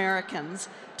non-Americans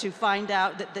to find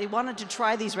out that they wanted to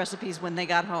try these recipes when they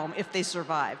got home, if they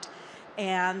survived.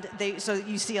 And so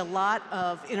you see a lot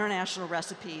of international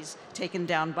recipes taken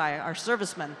down by our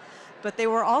servicemen. But they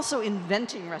were also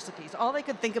inventing recipes. All they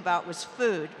could think about was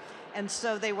food. And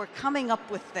so they were coming up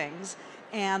with things.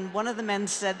 And one of the men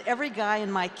said, every guy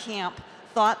in my camp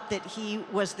thought that he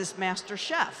was this master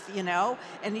chef, you know?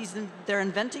 And they're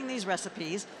inventing these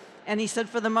recipes. And he said,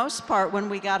 for the most part, when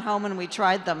we got home and we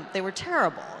tried them, they were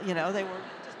terrible, you know? They were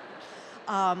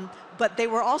just, but they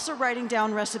were also writing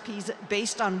down recipes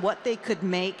based on what they could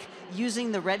make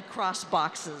using the Red Cross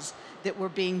boxes that were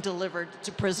being delivered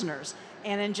to prisoners.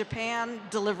 And in Japan,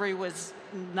 delivery was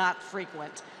not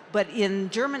frequent, but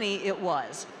in Germany, it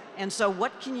was. And so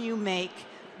what can you make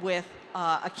with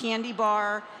a candy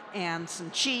bar and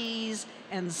some cheese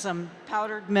and some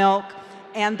powdered milk?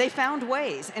 And they found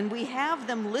ways, and we have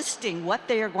them listing what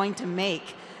they are going to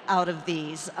make out of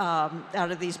these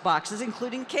boxes,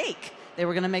 including cake. They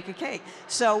were going to make a cake.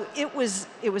 So it was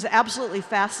absolutely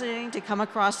fascinating to come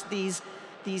across these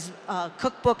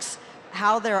cookbooks,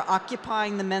 how they're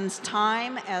occupying the men's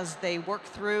time as they work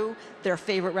through their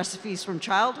favorite recipes from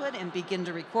childhood and begin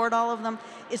to record all of them.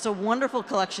 It's a wonderful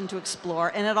collection to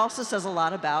explore, and it also says a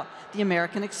lot about the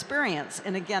American experience.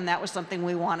 And again, that was something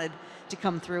we wanted to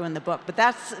come through in the book. But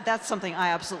that's something I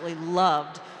absolutely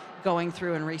loved going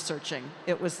through and researching.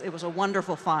 It was a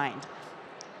wonderful find.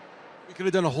 We could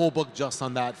have done a whole book just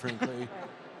on that, frankly.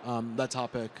 That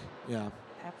topic, yeah.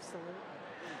 Absolutely.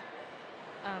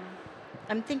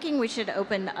 I'm thinking we should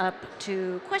open up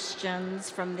to questions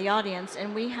from the audience,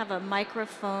 and we have a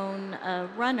microphone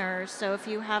runner, so if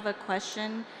you have a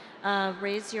question,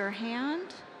 raise your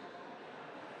hand.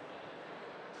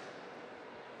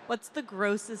 What's the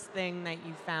grossest thing that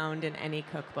you found in any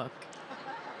cookbook?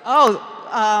 Oh,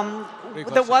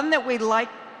 the one that we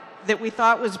liked, that we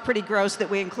thought was pretty gross, that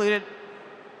we included,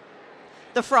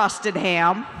 the frosted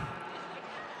ham.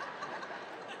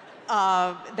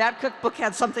 That cookbook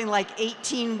had something like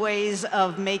 18 ways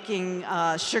of making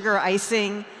sugar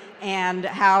icing, and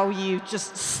how you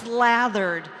just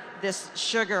slathered this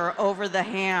sugar over the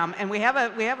ham. And we have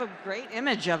a great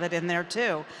image of it in there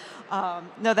too.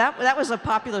 No, that was a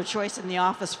popular choice in the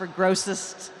office for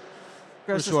grossest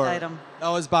sure. item. That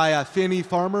was by Fanny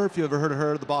Farmer, if you ever heard of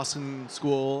her, the Boston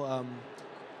School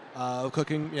of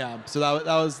Cooking. Yeah, so that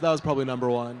was probably number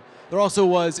one. There also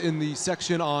was, in the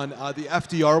section on the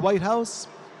FDR White House,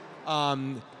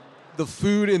 the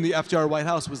food in the FDR White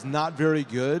House was not very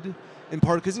good, in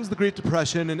part because it was the Great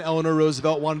Depression and Eleanor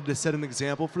Roosevelt wanted to set an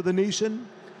example for the nation.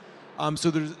 So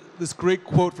there's this great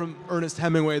quote from Ernest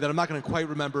Hemingway that I'm not going to quite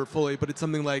remember fully, but it's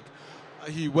something like,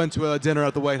 he went to a dinner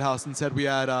at the White House and said we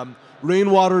had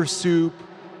rainwater soup,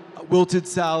 wilted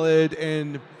salad,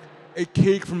 and a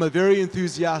cake from a very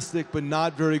enthusiastic but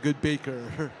not very good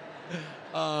baker.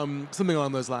 Something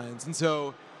along those lines. And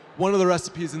so one of the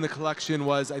recipes in the collection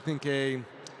was, I think, a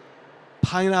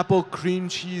pineapple cream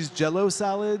cheese jello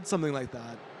salad, something like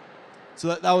that.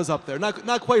 So that was up there.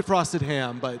 Not quite frosted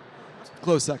ham, but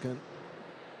close second.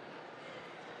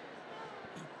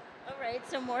 All right,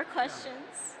 so more questions.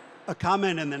 A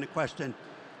comment and then a question.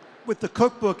 With the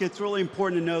cookbook, it's really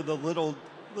important to know the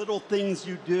little things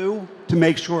you do to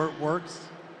make sure it works,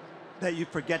 that you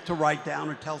forget to write down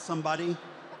or tell somebody.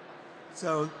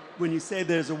 So when you say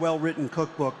there's a well-written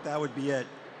cookbook, that would be it.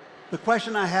 The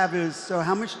question I have is, so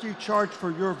how much do you charge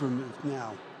for your vermouth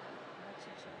now?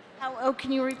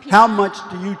 Can you repeat? How much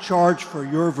do you charge for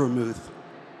your vermouth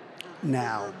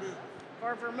now?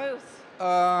 For vermouth.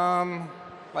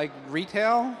 Like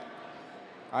retail?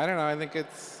 I don't know. I think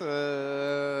it's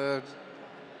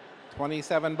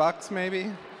 27 bucks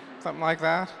maybe, something like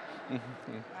that.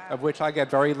 Of which I get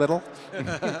very little.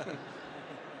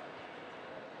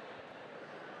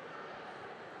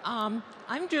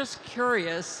 I'm just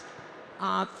curious,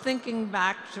 thinking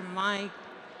back to my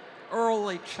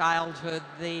early childhood,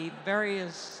 the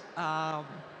various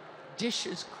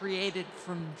dishes created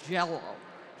from Jell-O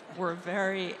were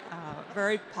very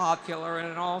popular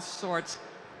and in all sorts.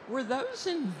 Were those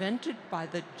invented by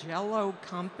the Jell-O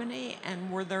company,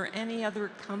 and were there any other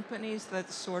companies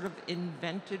that sort of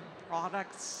invented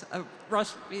products,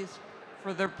 recipes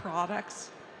for their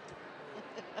products?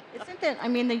 Isn't that, I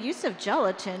mean, the use of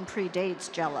gelatin predates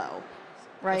Jell-O,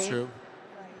 right? That's true.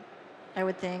 I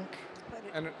would think.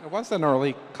 And it was an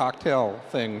early cocktail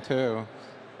thing too.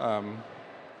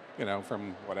 You know,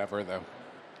 from whatever, the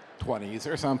 20s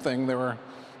or something, there were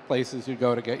places you'd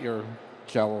go to get your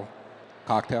Jell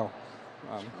cocktail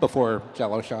before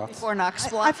Jell-O shots. Before Knox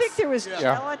Blocks. I think there was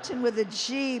gelatin with a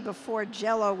G before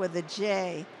Jell-O with a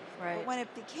J. Right. But when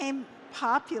it became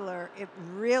popular, it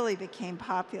really became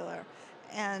popular.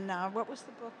 And what was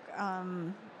the book?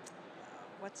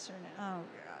 What's her name? Oh,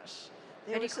 gosh.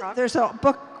 There's a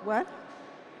book, what?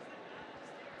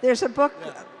 There's a book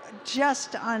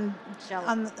just on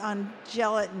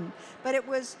gelatin. But it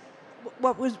was,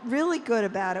 what was really good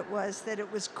about it was that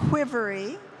it was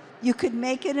quivery. You could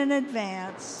make it in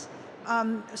advance.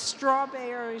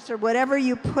 Strawberries or whatever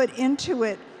you put into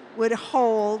it would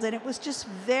hold, and it was just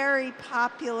very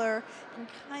popular and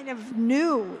kind of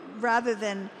new rather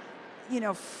than, you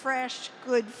know, fresh,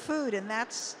 good food. And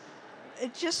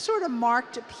it just sort of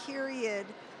marked a period,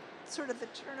 sort of the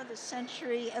turn of the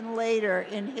century and later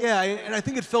in history. Yeah, and I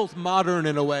think it felt modern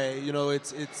in a way. You know,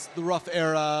 it's the rough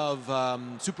era of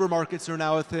supermarkets are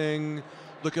now a thing.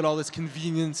 Look at all this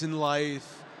convenience in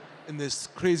life and this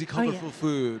crazy colorful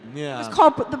food. Yeah.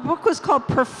 The book was called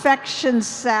Perfection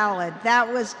Salad. That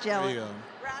was gelatin. There you go.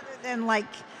 Rather than like,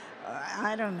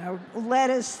 I don't know,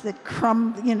 lettuce that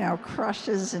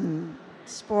crushes and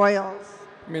spoils.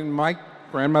 I mean, my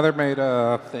grandmother made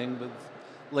a thing with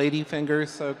lady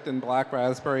fingers soaked in black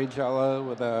raspberry Jell-O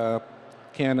with a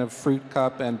can of fruit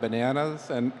cup and bananas,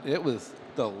 and it was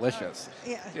delicious.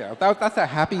 Yeah, that's a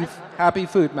happy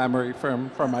food memory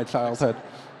from my childhood.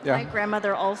 Yeah. My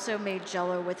grandmother also made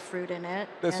Jell-O with fruit in it.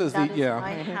 This and is that the- is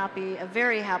yeah. a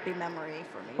very happy memory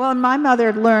for me. Well, my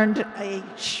mother learned a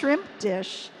shrimp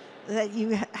dish that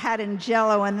you had in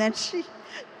Jell-O, and then she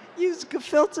used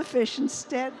gefilte fish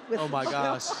instead with Oh my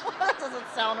gosh. That doesn't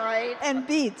sound right. and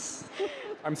beets.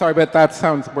 I'm sorry, but that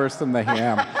sounds worse than the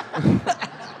ham.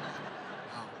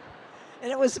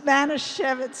 And it was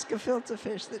Manischewitz gefilte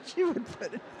fish that she would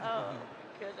put in. Oh,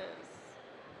 goodness.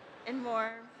 And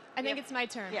more. I think it's my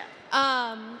turn.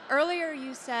 Yeah. Earlier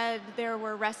you said there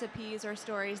were recipes or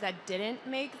stories that didn't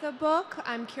make the book.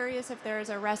 I'm curious if there's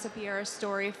a recipe or a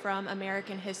story from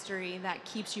American history that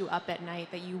keeps you up at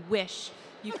night that you wish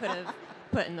you could have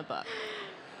put in the book.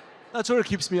 That sort of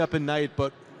keeps me up at night,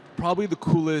 but probably the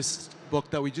coolest book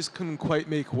that we just couldn't quite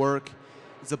make work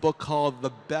is a book called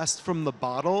The Best from the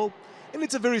Bottle. And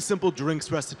it's a very simple drinks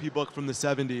recipe book from the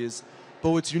 70s. But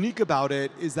what's unique about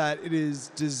it is that it is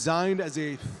designed as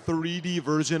a 3D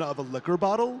version of a liquor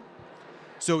bottle.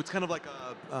 So it's kind of like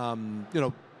a, kind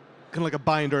of like a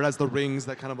binder. It has the rings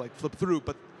that kind of like flip through,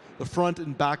 but the front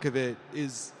and back of it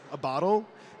is a bottle,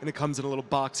 and it comes in a little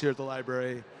box here at the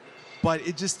library. But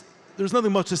there's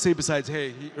nothing much to say besides,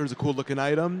 hey, here's a cool looking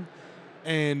item.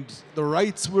 And the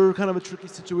rights were kind of a tricky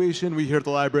situation. We here at the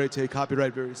library take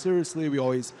copyright very seriously. We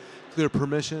always clear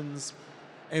permissions.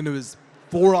 And it was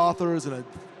 4 authors and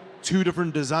 2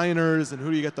 different designers, and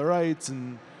who do you get the rights?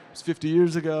 And it was 50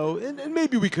 years ago. And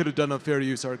maybe we could have done a fair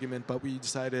use argument, but we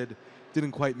decided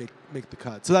didn't quite make the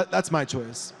cut. So that's my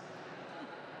choice.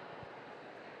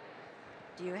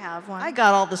 Do you have one? I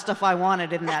got all the stuff I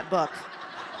wanted in that book.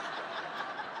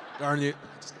 Darn you.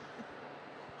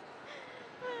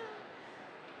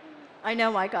 I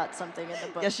know I got something in the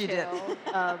book. Yes, you too. did.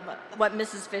 What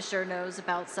Mrs. Fisher knows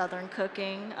about Southern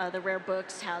cooking. The Rare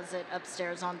Books has it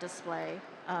upstairs on display.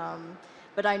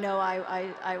 But I know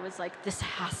I was like, this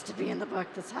has to be in the book.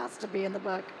 This has to be in the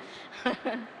book.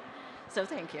 So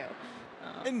thank you.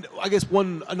 And I guess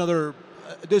another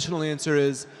additional answer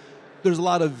is there's a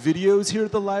lot of videos here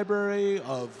at the library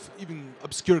of even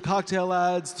obscure cocktail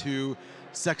ads to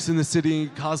Sex and the City,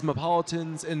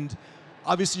 Cosmopolitans, and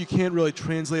obviously you can't really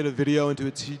translate a video into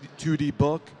a 2D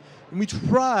book. And we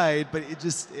tried, but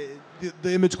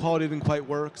the image quality didn't quite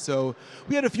work. So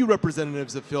we had a few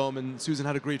representatives of film, and Susan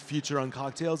had a great feature on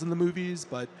cocktails in the movies,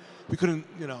 but we couldn't,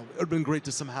 it would have been great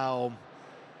to somehow,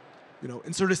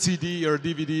 insert a CD or a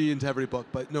DVD into every book,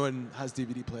 but no one has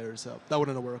DVD players, so that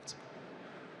wouldn't have worked.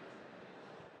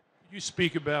 You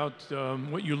speak about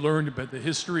what you learned about the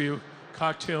history of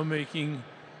cocktail making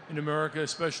in America,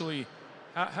 especially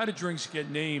how do drinks get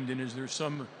named, and is there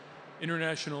some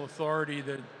international authority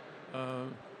that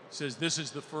says this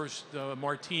is the first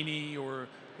martini or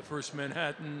the first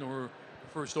Manhattan or the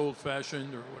first old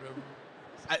fashioned or whatever?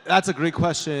 That's a great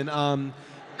question.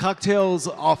 Cocktails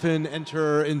often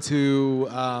enter into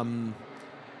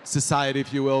society,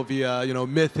 if you will, via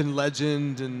myth and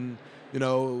legend, and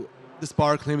this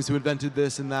bar claims to have invented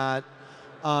this and that.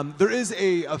 There is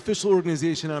a official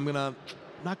organization, and I'm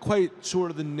not quite sure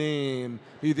of the name,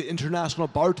 maybe the International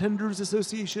Bartenders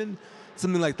Association,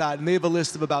 something like that, and they have a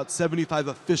list of about 75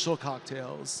 official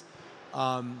cocktails,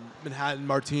 Manhattan,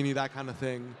 martini, that kind of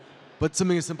thing. But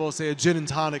something as simple as, say, a gin and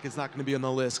tonic is not going to be on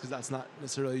the list because that's not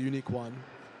necessarily a unique one.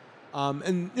 So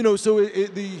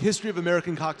the history of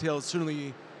American cocktails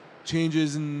certainly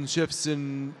changes and shifts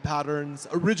in patterns.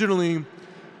 Originally,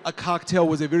 a cocktail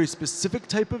was a very specific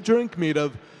type of drink made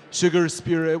of sugar,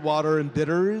 spirit, water, and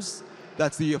bitters.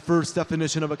 That's the first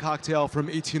definition of a cocktail from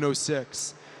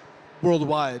 1806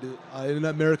 worldwide. An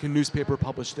American newspaper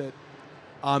published it.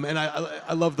 And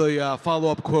I love the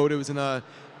follow-up quote. It was in a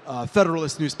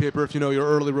Federalist newspaper, if you know your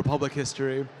early Republic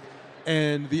history.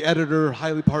 And the editor,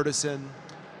 highly partisan,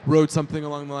 wrote something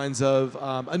along the lines of,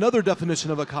 another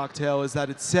definition of a cocktail is that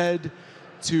it's said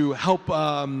to help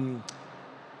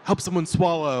someone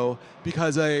swallow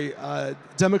because a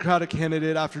Democratic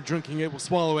candidate, after drinking it, will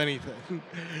swallow anything.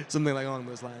 Something like along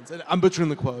those lines. And I'm butchering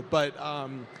the quote, but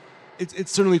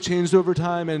it's certainly changed over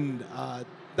time, and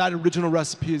that original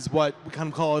recipe is what we kind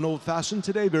of call an old-fashioned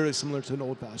today, very similar to an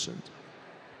old-fashioned.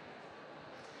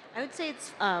 I would say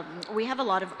it's, we have a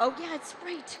lot of, oh yeah, it's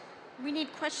right. We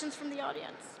need questions from the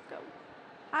audience. Go.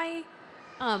 Hi.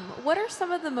 What are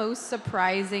some of the most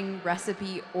surprising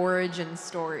recipe origin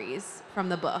stories from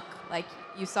the book? Like,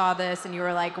 you saw this and you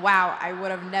were like, wow, I would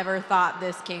have never thought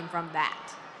this came from that.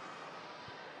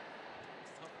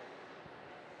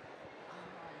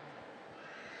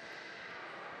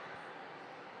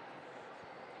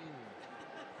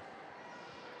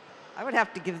 I would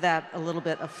have to give that a little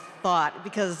bit of thought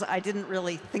because I didn't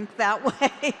really think that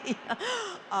way.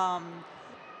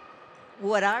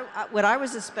 What I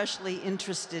was especially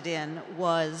interested in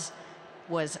was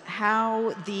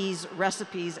how these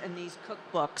recipes and these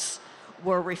cookbooks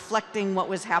were reflecting what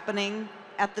was happening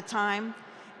at the time,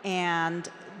 and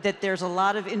that there's a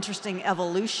lot of interesting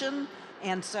evolution.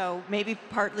 And so maybe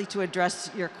partly to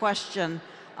address your question,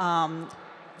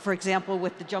 for example,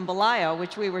 with the jambalaya,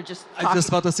 which we were just I was just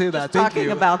about to say that. Thank you.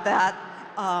 Talking about that,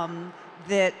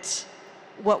 that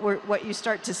what you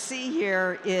start to see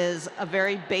here is a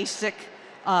very basic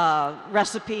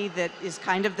recipe that is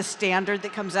kind of the standard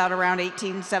that comes out around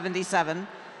 1877,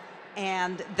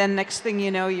 and then next thing you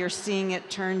know, you're seeing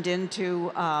it turned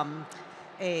into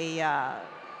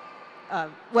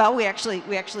well, we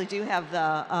actually do have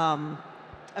the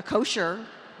a kosher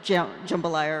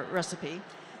jambalaya recipe.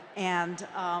 And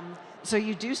so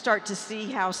you do start to see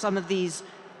how some of these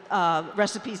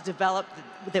recipes developed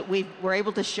that we were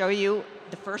able to show you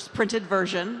the first printed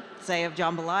version, say, of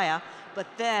jambalaya, but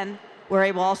then we're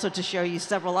able also to show you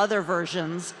several other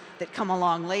versions that come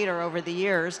along later over the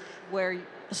years where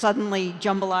suddenly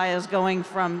jambalaya is going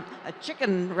from a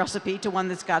chicken recipe to one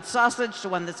that's got sausage to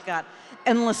one that's got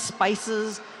endless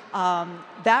spices.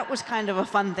 That was kind of a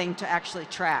fun thing to actually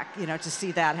track, to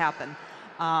see that happen.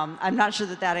 I'm not sure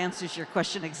that answers your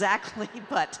question exactly,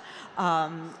 but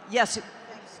yes,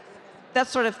 that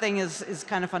sort of thing is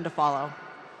kind of fun to follow.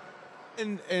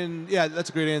 And yeah, that's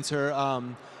a great answer.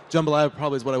 Jambalaya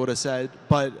probably is what I would have said,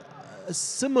 but a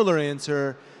similar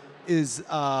answer is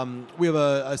we have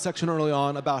a section early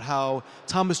on about how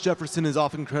Thomas Jefferson is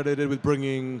often credited with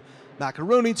bringing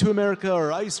macaroni to America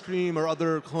or ice cream or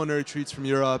other culinary treats from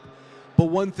Europe. But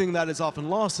one thing that is often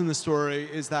lost in the story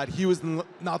is that he was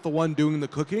not the one doing the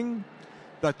cooking.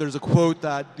 But there's a quote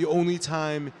that the only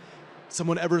time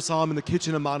someone ever saw him in the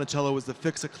kitchen in Monticello was to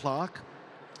fix a clock.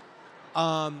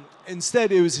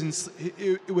 Instead, it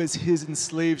was his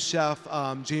enslaved chef,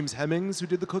 James Hemings, who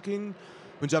did the cooking.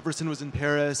 When Jefferson was in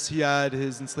Paris, he had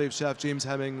his enslaved chef, James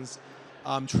Hemings,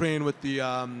 train with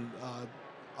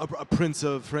a prince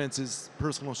of France's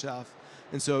personal chef.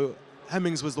 And so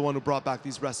Hemings was the one who brought back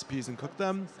these recipes and cooked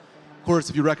them. Of course,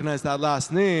 if you recognize that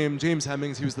last name, James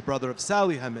Hemings, he was the brother of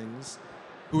Sally Hemings,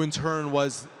 who in turn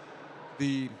was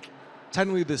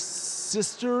technically the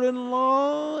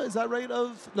sister-in-law, is that right,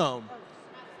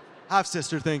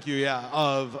 half-sister, thank you, yeah,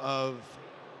 of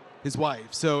his wife.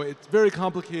 So it's very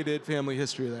complicated family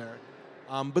history there.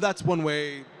 But that's one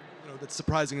way, that's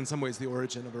surprising in some ways, the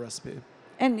origin of a recipe.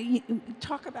 And you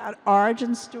talk about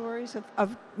origin stories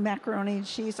of macaroni and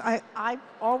cheese. I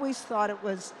always thought it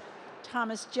was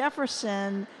Thomas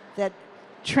Jefferson that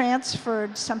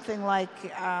transferred something like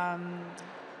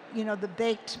you know, the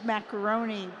baked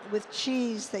macaroni with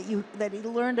cheese that he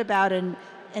learned about in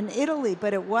Italy,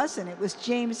 but it wasn't. It was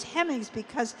James Hemmings,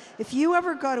 because if you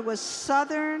ever go to a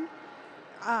southern,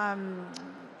 a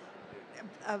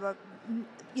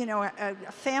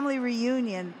family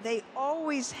reunion, they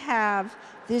always have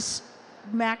this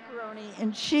macaroni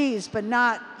and cheese, but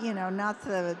not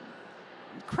the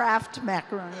Kraft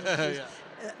macaroni and cheese.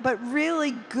 Yeah. But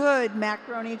really good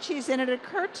macaroni and cheese. And it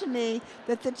occurred to me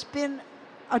that it's been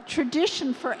a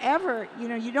tradition forever. You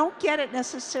know, you don't get it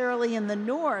necessarily in the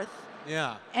North.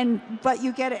 Yeah. But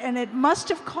you get it, and it must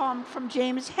have come from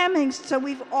James Hemmings, so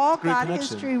we've all got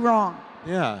connection. history wrong.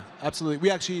 Yeah, absolutely. We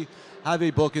actually have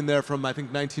a book in there from, I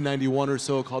think, 1991 or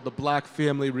so called the Black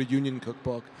Family Reunion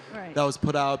Cookbook. Right. That was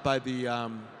put out by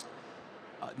the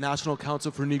National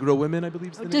Council for Negro Women, I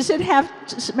believe is the name. Does it have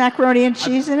macaroni and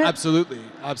cheese in it? Absolutely,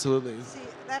 absolutely. See,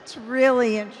 that's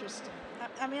really interesting.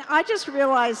 I mean, I just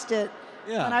realized it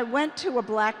Yeah. when I went to a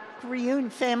black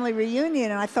family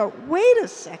reunion, and I thought, wait a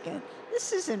second,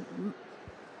 this isn't...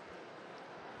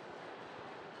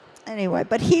 Anyway,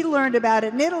 but he learned about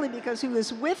it in Italy because he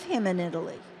was with him in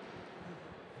Italy.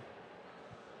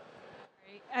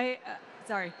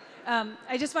 Sorry.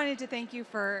 I just wanted to thank you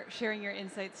for sharing your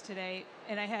insights today.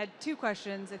 And I had two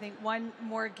questions. I think one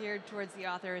more geared towards the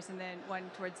authors and then one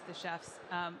towards the chefs.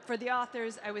 For the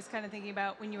authors, I was kind of thinking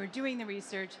about when you were doing the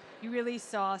research, you really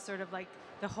saw sort of like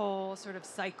the whole sort of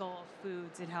cycle of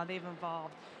foods and how they've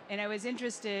evolved. And I was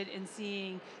interested in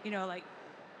seeing, like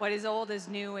what is old is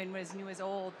new and what is new is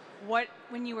old.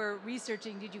 When you were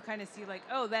researching, did you kind of see like,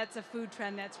 oh, that's a food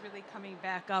trend that's really coming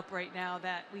back up right now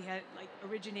that we had like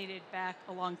originated back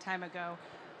a long time ago?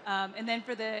 And then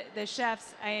for the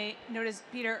chefs, I noticed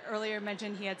Peter earlier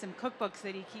mentioned he had some cookbooks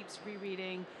that he keeps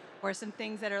rereading, or some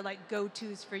things that are like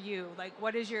go-tos for you. Like,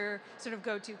 what is your sort of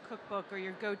go-to cookbook or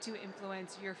your go-to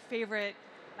influence, your favorite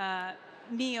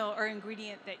meal or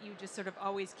ingredient that you just sort of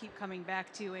always keep coming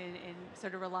back to and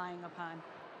sort of relying upon?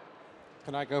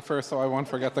 Can I go first so I won't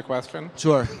forget the question?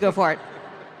 Sure. Go for it.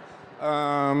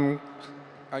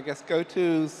 I guess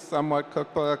go-to somewhat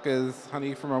cookbook is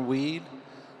Honey from a Weed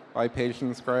by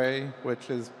Patience Gray, which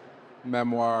is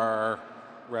memoir,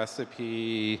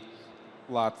 recipe,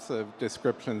 lots of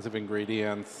descriptions of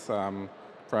ingredients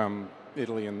from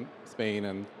Italy and Spain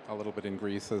and a little bit in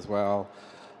Greece as well.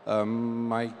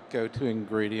 My go-to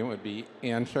ingredient would be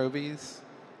anchovies,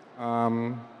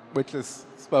 which is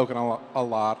spoken a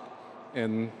lot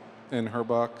in her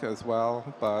book as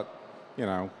well. But,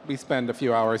 we spend a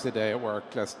few hours a day at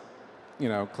work just,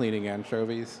 cleaning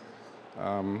anchovies.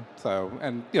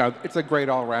 It's a great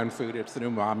all-around food. It's an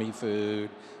umami food,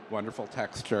 wonderful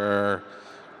texture,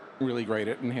 really great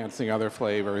at enhancing other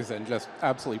flavors, and just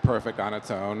absolutely perfect on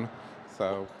its own.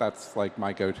 So that's like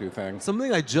my go-to thing.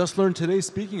 Something I just learned today,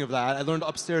 speaking of that, I learned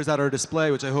upstairs at our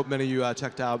display, which I hope many of you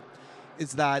checked out,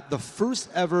 is that the first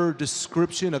ever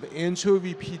description of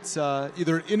anchovy pizza,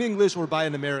 either in English or by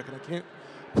an American, I can't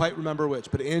quite remember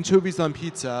which, but anchovies on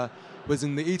pizza was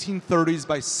in the 1830s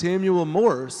by Samuel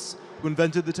Morse, who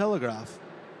invented the telegraph.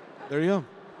 There you go.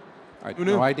 I had Who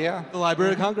knew? no idea. The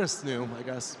Library of Congress knew, I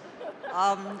guess.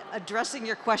 Addressing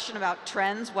your question about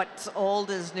trends, what's old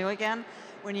is new again.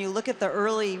 When you look at the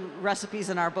early recipes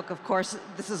in our book, of course,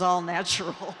 this is all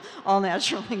natural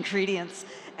ingredients.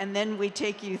 And then we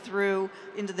take you through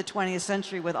into the 20th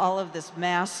century with all of this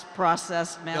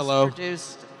mass-processed,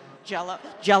 mass-produced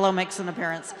Jell-O makes an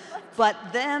appearance. But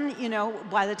then,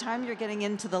 by the time you're getting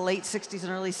into the late 60s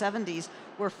and early 70s,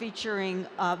 we're featuring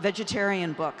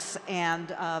vegetarian books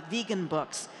and vegan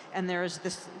books. And there's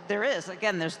this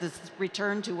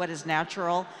return to what is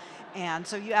natural. And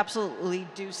so you absolutely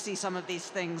do see some of these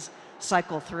things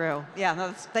cycle through.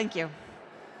 Yeah, thank you.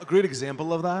 A great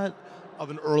example of that, of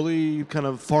an early kind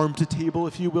of farm-to-table,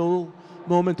 if you will,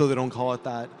 moment, though they don't call it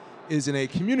that, is in a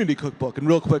community cookbook. And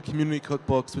real quick, community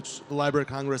cookbooks, which the Library of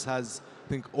Congress has, I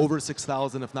think, over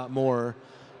 6,000, if not more.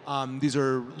 These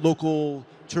are local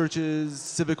churches,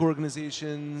 civic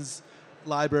organizations,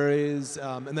 libraries,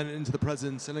 and then into the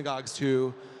president's synagogues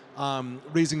too,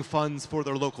 raising funds for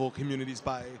their local communities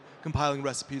by compiling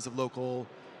recipes of local,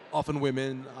 often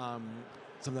women,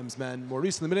 sometimes men, more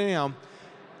recently. But anyhow,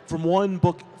 from one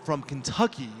book from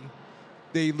Kentucky,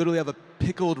 they literally have a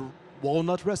pickled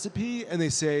walnut recipe, and they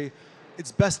say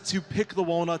it's best to pick the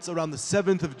walnuts around the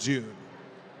 7th of June.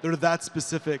 They're that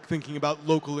specific, thinking about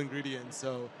local ingredients.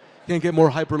 So can't get more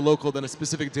hyper-local than a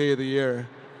specific day of the year.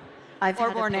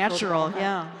 Or more natural,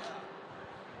 yeah.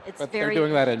 But they're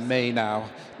doing that in May now.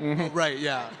 Oh, right,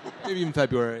 yeah. Maybe even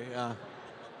February, yeah.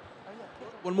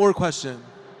 One more question.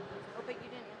 Oh, but you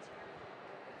didn't answer.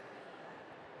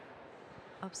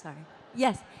 Oh, sorry.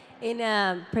 Yes.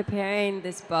 In preparing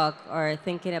this book or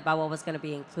thinking about what was going to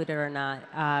be included or not,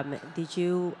 did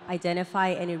you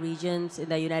identify any regions in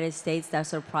the United States that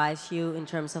surprised you in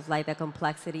terms of like the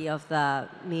complexity of the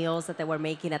meals that they were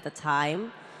making at the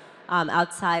time?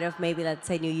 Outside of maybe, let's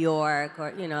say, New York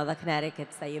or, you know, the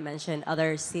Connecticut's that you mentioned,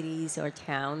 other cities or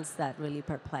towns that really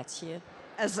perplex you?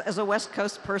 As a West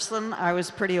Coast person, I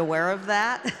was pretty aware of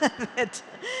that,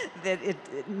 that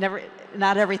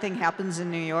not everything happens in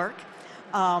New York.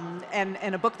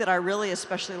 And a book that I really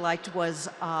especially liked was,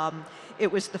 it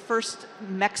was the first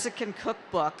Mexican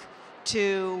cookbook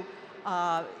to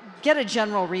get a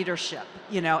general readership,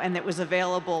 you know, and it was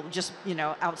available just, you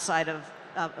know, outside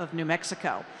of New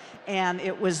Mexico. And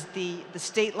it was the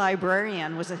state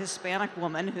librarian was a Hispanic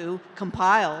woman who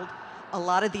compiled a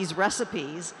lot of these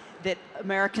recipes that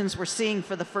Americans were seeing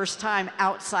for the first time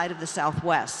outside of the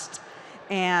Southwest.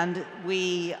 And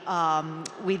we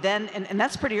then, and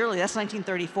that's pretty early, that's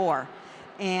 1934.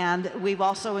 And we've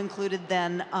also included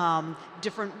then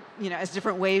different, you know, as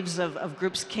different waves of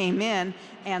groups came in,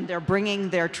 and they're bringing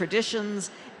their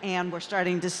traditions, and we're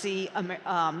starting to see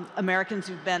Americans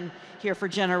who've been here for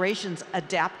generations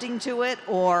adapting to it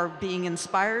or being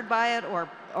inspired by it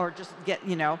or just get,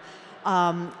 you know.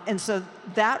 And so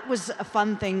that was a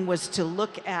fun thing, was to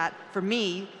look at, for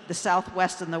me, the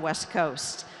Southwest and the West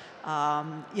Coast.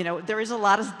 You know, there is a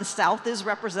lot of, the South is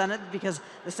represented because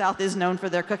the South is known for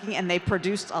their cooking, and they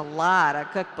produced a lot of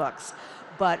cookbooks.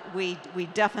 But we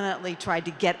definitely tried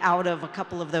to get out of a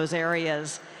couple of those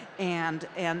areas and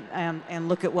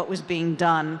look at what was being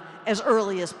done as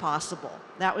early as possible.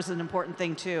 That was an important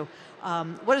thing too.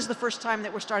 What is the first time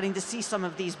that we're starting to see some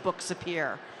of these books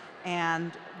appear?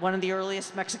 And one of the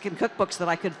earliest Mexican cookbooks that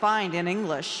I could find in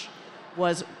English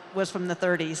was from the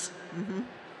 30s. Mm-hmm.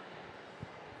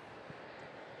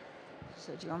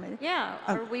 So do you want me to? Yeah,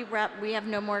 we have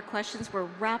no more questions. We're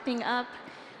wrapping up.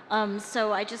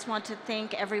 So I just want to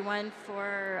thank everyone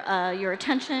for your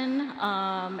attention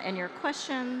and your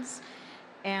questions.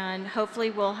 And hopefully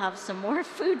we'll have some more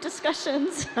food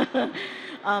discussions.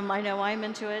 I know I'm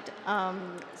into it.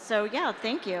 So yeah,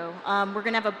 thank you. We're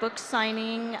going to have a book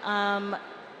signing.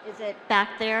 Is it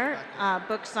back there?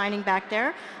 Book signing back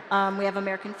there. We have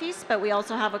American Feast, but we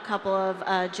also have a couple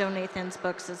of Joan Nathan's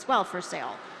books as well for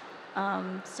sale.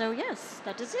 So yes,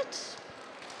 that is it.